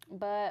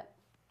 But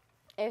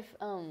if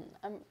I don't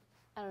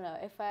know,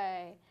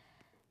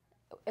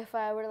 if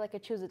I were to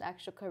like choose an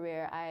actual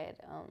career, I'd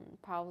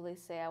probably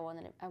say I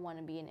want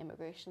to be an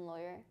immigration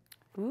lawyer.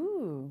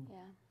 Ooh.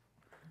 Yeah.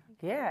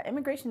 Yeah,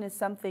 immigration is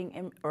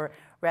something, or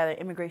rather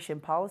immigration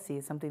policy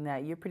is something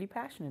that you're pretty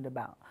passionate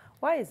about.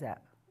 Why is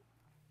that?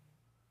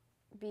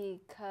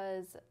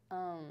 Because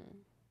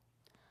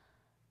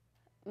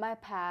my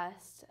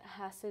past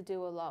has to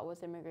do a lot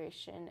with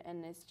immigration,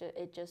 and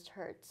it just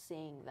hurts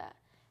seeing that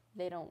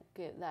they don't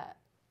give that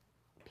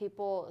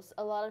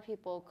a lot of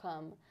people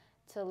come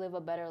to live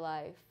a better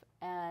life,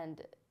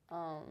 and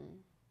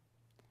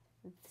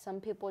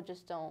some people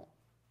just don't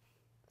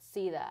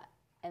see that,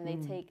 and they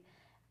take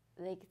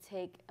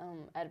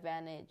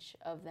advantage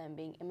of them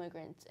being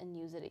immigrants and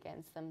use it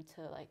against them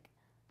to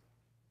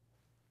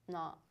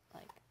not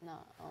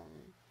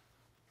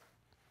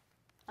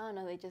I don't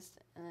know, they just,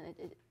 and then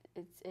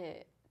it's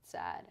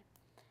sad.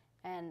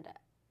 And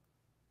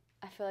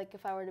I feel like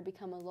if I were to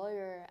become a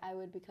lawyer, I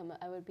would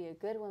be a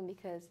good one,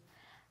 because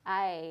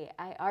I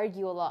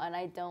argue a lot, and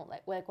I don't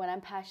like when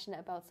I'm passionate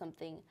about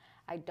something,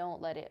 I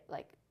don't let it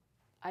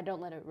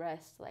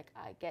rest. Like,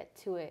 I get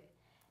to it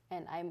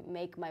and I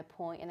make my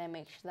point, and I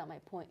make sure that my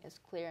point is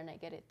clear and I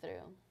get it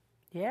through.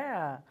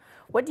 Yeah.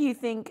 What do you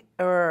think,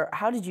 or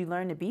how did you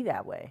learn to be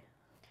that way?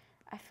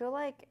 I feel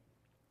like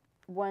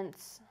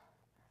once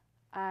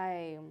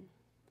I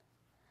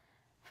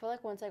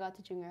got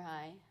to junior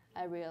high,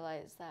 I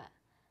realized that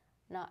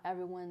not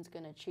everyone's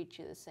gonna treat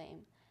you the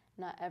same.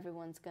 Not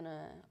everyone's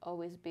gonna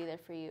always be there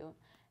for you,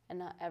 and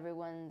not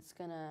everyone's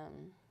gonna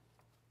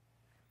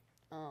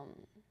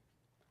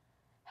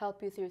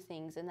help you through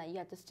things, and that you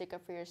have to stick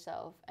up for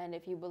yourself. And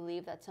if you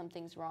believe that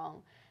something's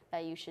wrong,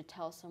 that you should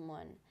tell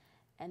someone,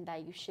 and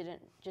that you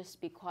shouldn't just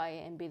be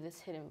quiet and be this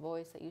hidden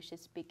voice, that you should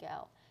speak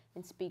out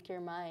and speak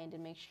your mind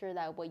and make sure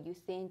that what you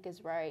think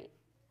is right,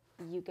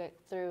 you get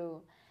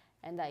through,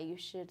 and that you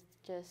should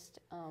just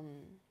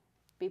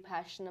be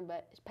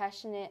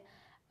passionate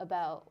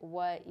about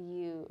what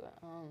you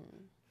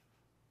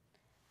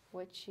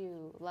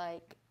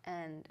like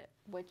and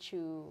what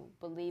you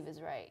believe is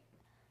right.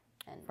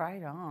 And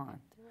right on.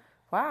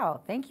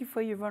 Wow, thank you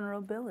for your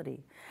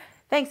vulnerability.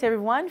 Thanks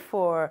everyone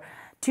for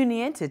tuning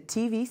in to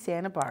TV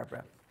Santa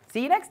Barbara.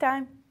 See you next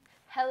time.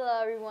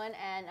 Hello everyone,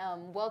 and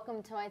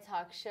welcome to my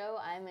talk show.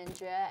 I'm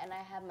Andrea, and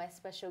I have my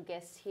special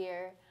guest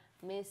here,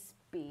 Miss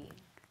B.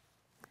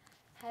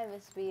 Hi,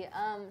 Miss B.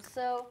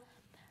 So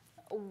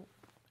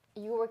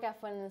you work at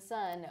Fun in the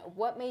Sun.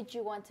 What made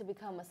you want to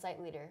become a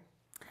site leader?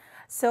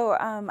 So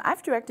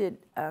I've directed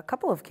a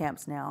couple of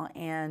camps now,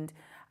 and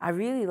I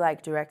really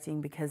like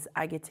directing because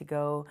I get to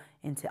go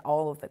into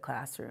all of the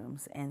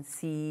classrooms and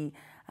see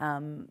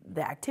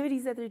the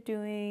activities that they're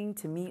doing,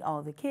 to meet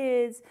all the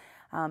kids,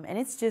 and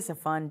it's just a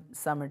fun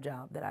summer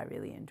job that I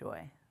really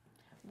enjoy.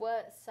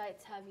 What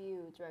sites have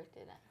you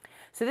directed at?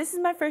 So this is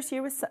my first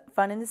year with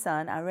Fun in the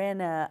Sun. I ran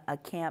a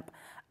camp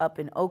up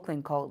in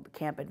Oakland called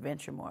Camp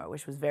Adventure More,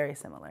 which was very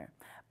similar,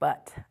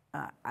 but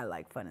I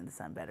like Fun in the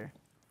Sun better.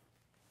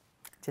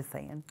 Just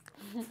saying.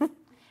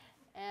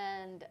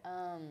 And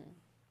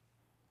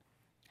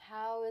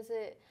how is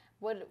it?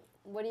 What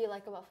do you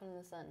like about Fun in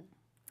the Sun?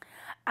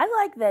 I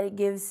like that it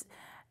gives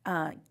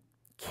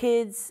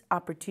kids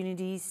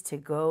opportunities to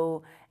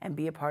go and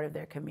be a part of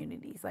their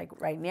communities,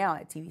 like right now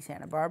at TV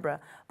Santa Barbara,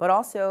 but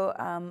also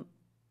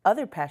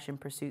other passion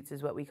pursuits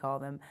is what we call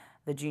them.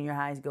 The junior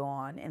highs go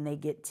on and they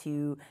get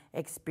to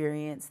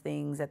experience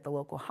things at the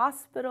local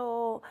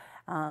hospital,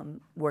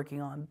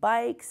 working on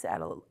bikes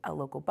at a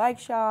local bike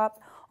shop,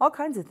 all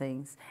kinds of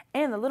things.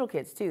 And the little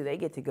kids too, they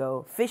get to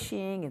go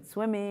fishing and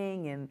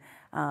swimming, and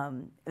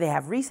they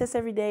have recess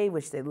every day,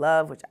 which they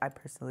love, which I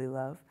personally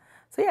love.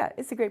 So yeah,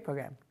 it's a great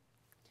program.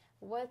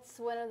 What's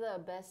one of the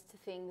best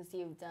things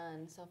you've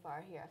done so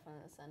far here at Fun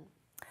in the Sun?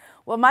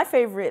 Well, my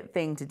favorite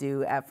thing to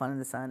do at Fun in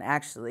the Sun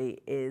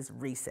actually is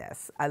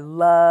recess. I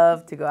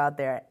love to go out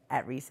there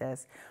at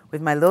recess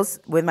with my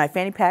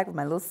fanny pack, with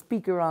my little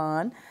speaker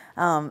on,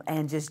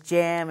 and just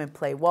jam and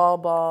play wall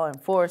ball and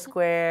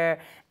foursquare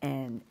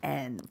and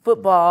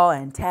football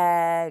and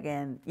tag,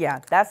 and yeah,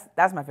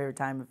 that's my favorite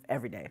time of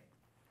every day.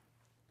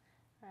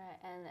 All right,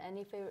 and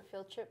any favorite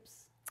field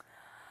trips?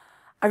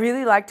 I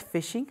really liked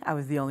fishing. I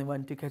was the only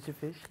one to catch a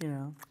fish, you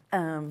know.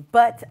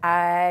 But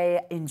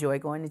I enjoy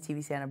going to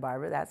TV Santa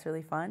Barbara. That's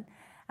really fun.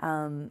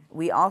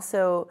 We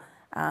also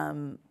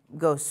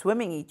go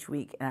swimming each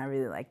week, and I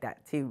really like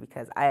that too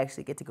because I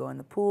actually get to go in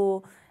the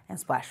pool and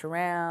splash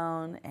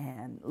around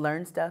and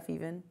learn stuff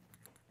even.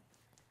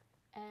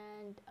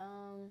 And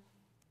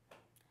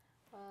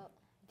well,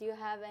 do you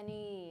have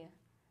any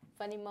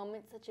funny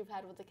moments that you've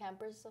had with the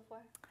campers so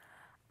far?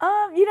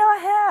 You know,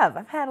 I have.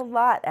 I've had a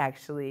lot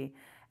actually.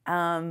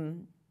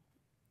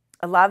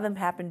 A lot of them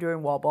happen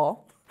during wall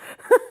ball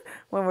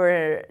when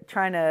we're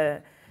trying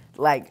to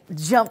like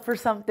jump for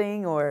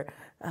something or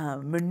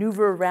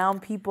maneuver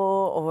around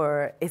people,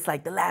 or it's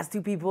like the last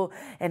two people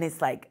and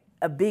it's like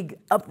a big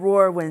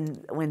uproar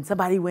when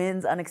somebody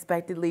wins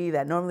unexpectedly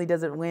that normally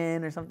doesn't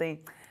win or something.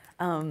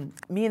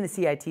 Me and the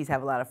CITs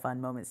have a lot of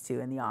fun moments too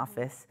in the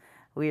office.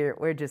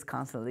 We're just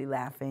constantly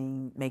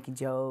laughing, making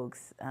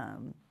jokes.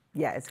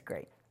 Yeah, it's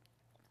great.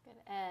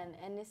 And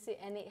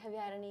have you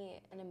had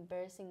an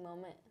embarrassing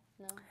moment?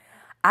 No.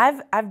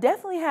 I've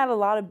definitely had a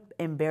lot of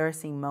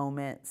embarrassing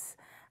moments.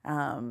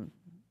 Let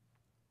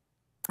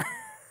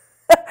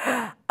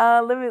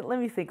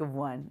me think of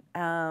one.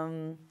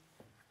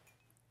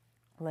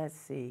 Let's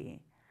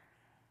see.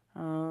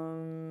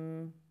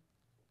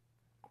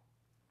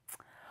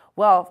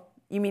 Well,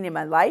 you mean in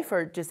my life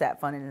or just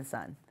at Fun in the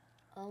Sun?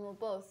 Well,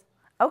 both.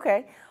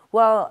 Okay.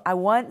 Well, I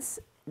once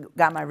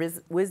got my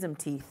wisdom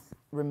teeth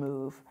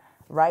removed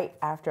right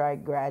after I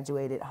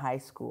graduated high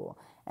school.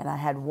 And I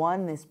had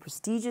won this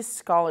prestigious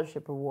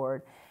scholarship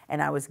award.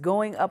 And I was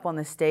going up on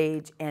the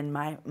stage and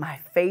my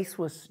face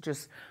was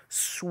just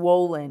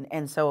swollen.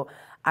 And so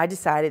I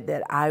decided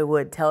that I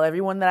would tell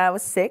everyone that I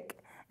was sick.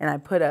 And I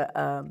put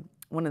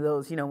one of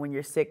those, you know, when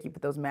you're sick, you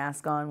put those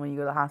masks on when you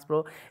go to the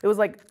hospital. It was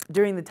like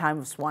during the time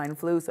of swine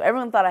flu. So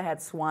everyone thought I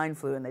had swine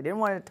flu and they didn't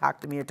want to talk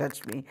to me or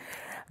touch me.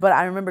 But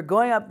I remember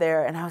going up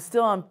there and I was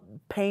still on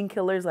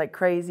painkillers like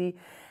crazy.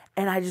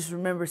 And I just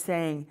remember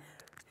saying,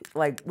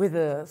 like with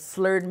a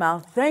slurred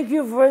mouth, "Thank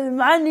you for the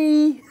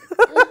money."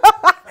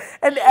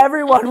 And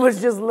everyone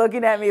was just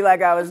looking at me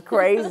like I was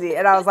crazy.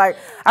 And I was like,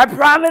 "I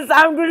promise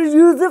I'm going to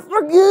use it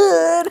for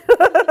good."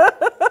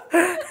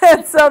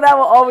 And so that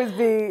will always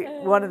be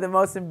one of the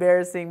most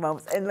embarrassing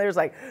moments. And there's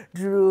like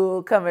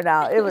drool coming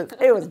out. It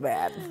was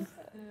bad.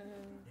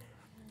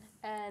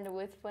 And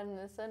with Fun in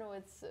the Sun,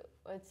 what's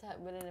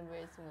been an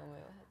embarrassing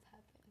moment?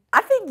 I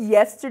think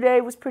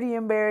yesterday was pretty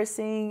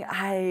embarrassing.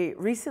 I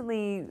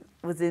recently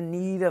was in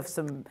need of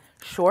some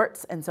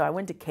shorts, and so I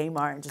went to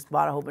Kmart and just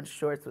bought a whole bunch of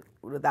shorts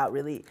without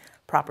really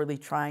properly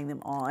trying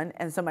them on.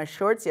 And so my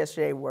shorts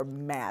yesterday were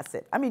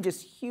massive. I mean,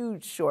 just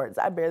huge shorts.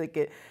 I barely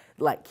could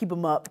like keep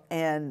them up,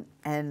 and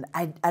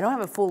I don't have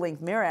a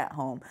full-length mirror at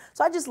home.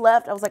 So I just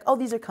left. I was like, oh,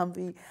 these are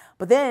comfy.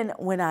 But then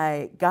when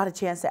I got a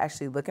chance to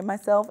actually look at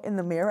myself in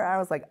the mirror, I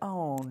was like,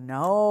 oh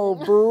no,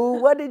 boo,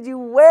 what did you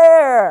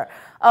wear?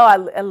 Oh,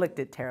 I looked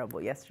it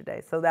terrible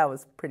yesterday. So that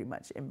was pretty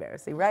much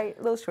embarrassing, right?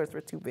 Those shorts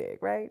were too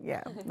big, right?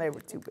 Yeah, they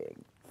were too big.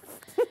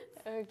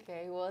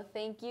 Okay, well,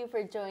 thank you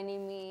for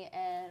joining me,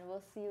 and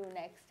we'll see you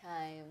next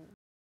time.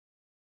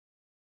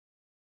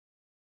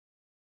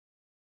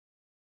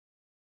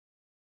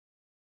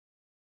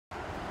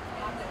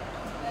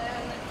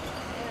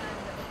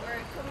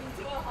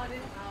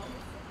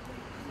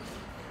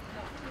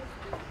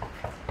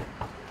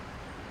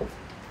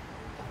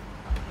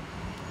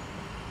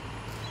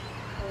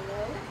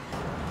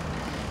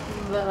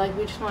 But like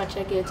we just want to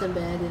check it's in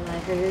bed and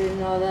like heard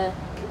and all that.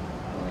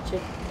 We want to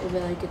check if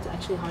like it's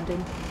actually haunted.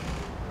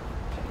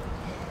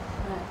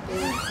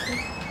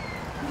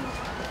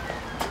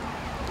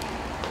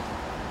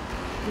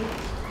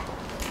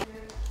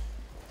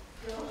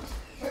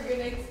 We're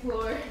gonna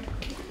explore.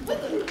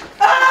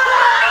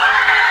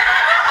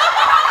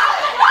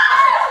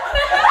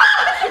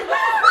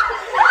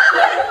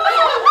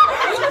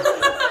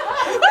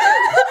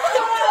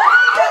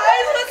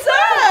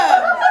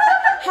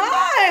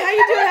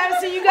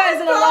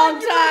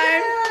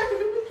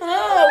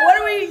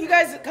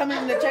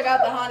 Coming to check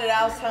out the haunted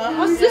house, huh?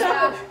 What's this?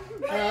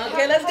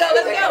 Okay, let's go.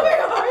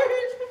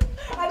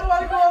 I don't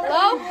want to go over.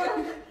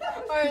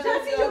 All right,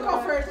 let's go. You go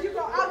first. You go.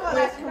 I'll go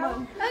last. Come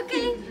on.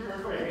 Okay.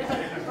 All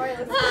right,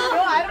 let's go.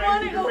 No, I don't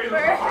want to go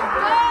first.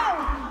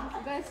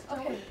 No. Guys,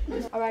 okay.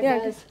 All right,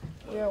 guys.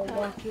 We're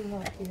walking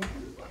up here.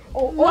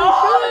 Oh,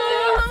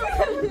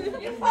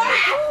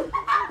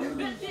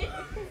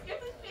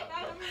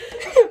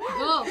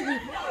 Go.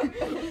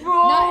 Bro.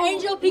 Now,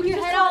 Angel, peek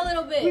your head out a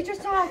little bit. We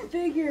just saw a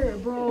figure,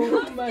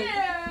 bro. I'm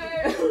scared.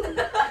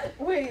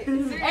 Wait.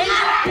 Angel,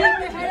 peek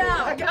your head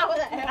out. I got with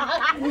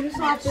that. You just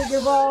slapped it,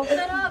 your ball.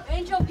 Shut up,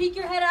 Angel, peek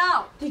your head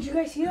out. Did you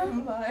guys see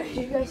that? Did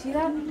you guys see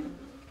that?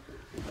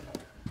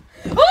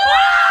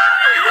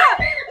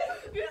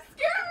 You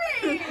scared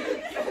me!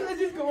 Let's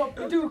just go up.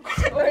 Dude,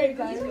 wait,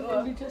 guys.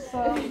 We just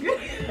saw.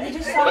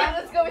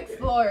 Let's go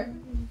explore.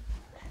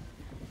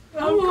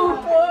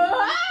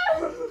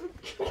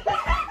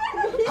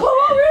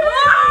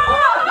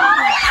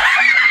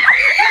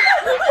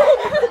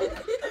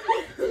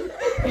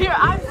 Here,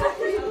 I'm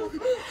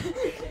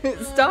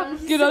Stop.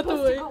 Get out the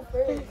way.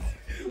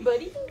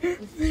 Buddy.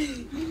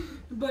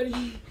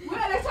 Wait,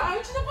 Alexa, aren't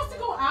you supposed to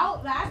go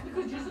out last?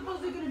 Because you're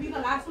supposed to be the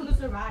last one to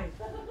survive.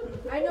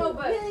 I know,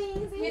 but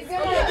he's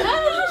gonna.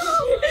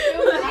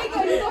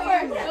 Go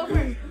first. Go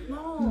first.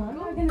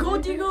 No. Go,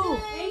 Diego.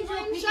 Angel,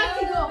 peek Shut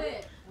out you. of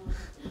it.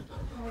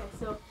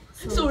 So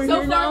we're So here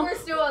far, now. we're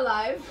still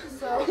alive.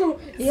 So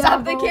Yeah,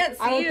 they can't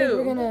see I don't you. think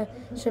we're gonna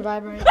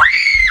survive right now.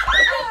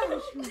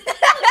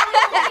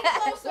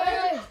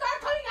 Start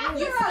coming after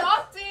You us.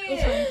 stopped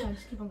It's it. fine,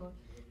 just keep on going.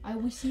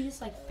 We see this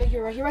like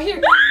figure right here, right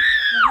here.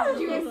 Did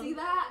you guys see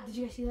that? Did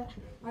you guys see that?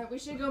 Alright, we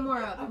should go more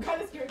up. I'm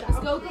kind of scared now. Let's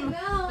go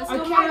now. Let's Our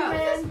go more up.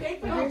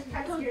 cameraman. I'm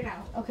kind of scared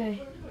now.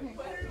 Okay.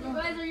 You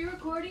guys, are you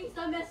recording?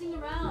 Stop messing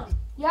around.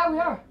 Yeah, we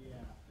are.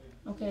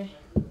 Okay.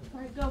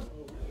 Alright, go.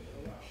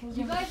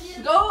 You guys need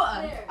to Go.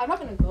 up there. I'm not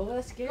gonna go.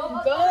 That's scary. Go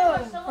up Go.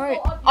 there. Someone All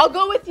right. go up I'll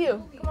go with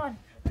you. Come on.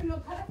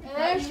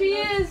 there she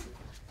is.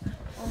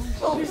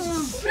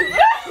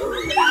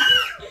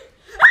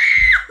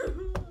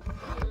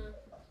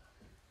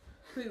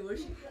 Wait, where's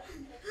she?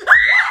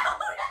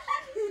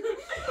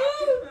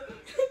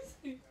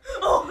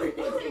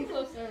 Getting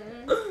closer.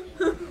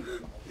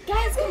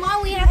 Guys, come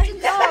on, we have to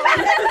go.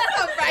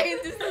 Brian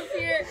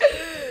disappeared.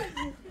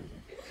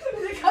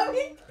 Is it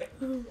coming?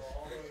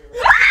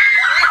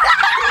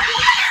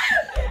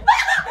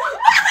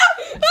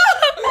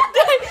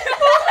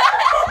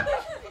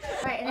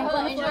 Right, and Hold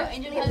on, then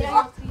Angel, have your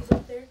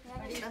up there.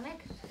 Stomach.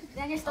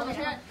 Then your stomach.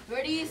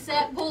 Ready,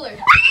 set, pull her.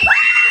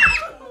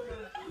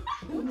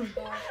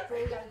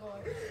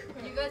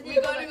 You guys need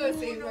to go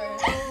save her.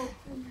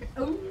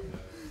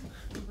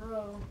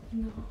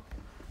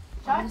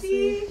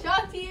 Shakti.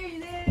 Shakti, are you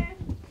there?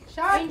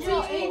 Shakti.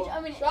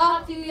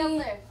 Shakti, be up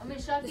there.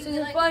 Shakti, This be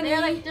isn't like, funny.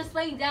 they're like just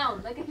laying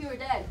down, like if you were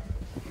dead.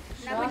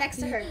 Now we're next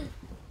to her.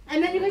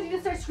 And then you guys need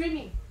to start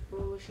screaming.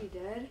 Bro, was she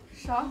dead?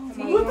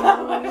 Shakti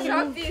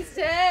is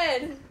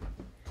dead.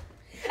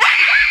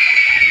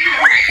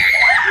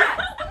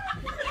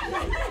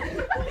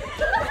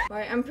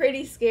 Right, I'm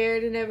pretty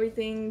scared and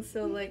everything,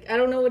 so like I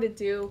don't know what to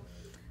do.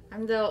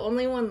 I'm the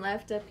only one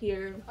left up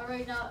here. All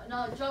right,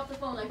 now drop the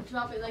phone, like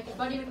drop it, like your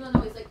buddy making a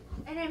noise, like.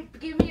 And then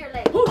give me your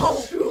leg.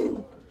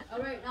 All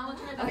right, now I'm gonna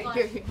turn it back on.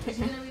 She's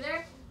gonna be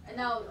there, and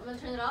now I'm gonna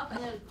turn it off,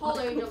 and then pull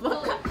her, Angel, pull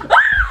her.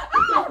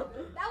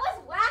 That was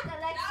whack,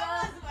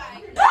 Alexa.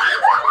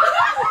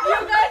 You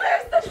guys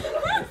are such.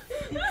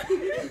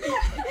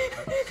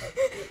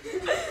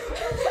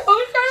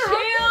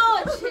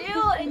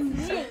 Chill.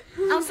 It's me.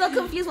 I'm so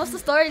confused. What's the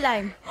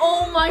storyline?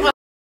 Oh my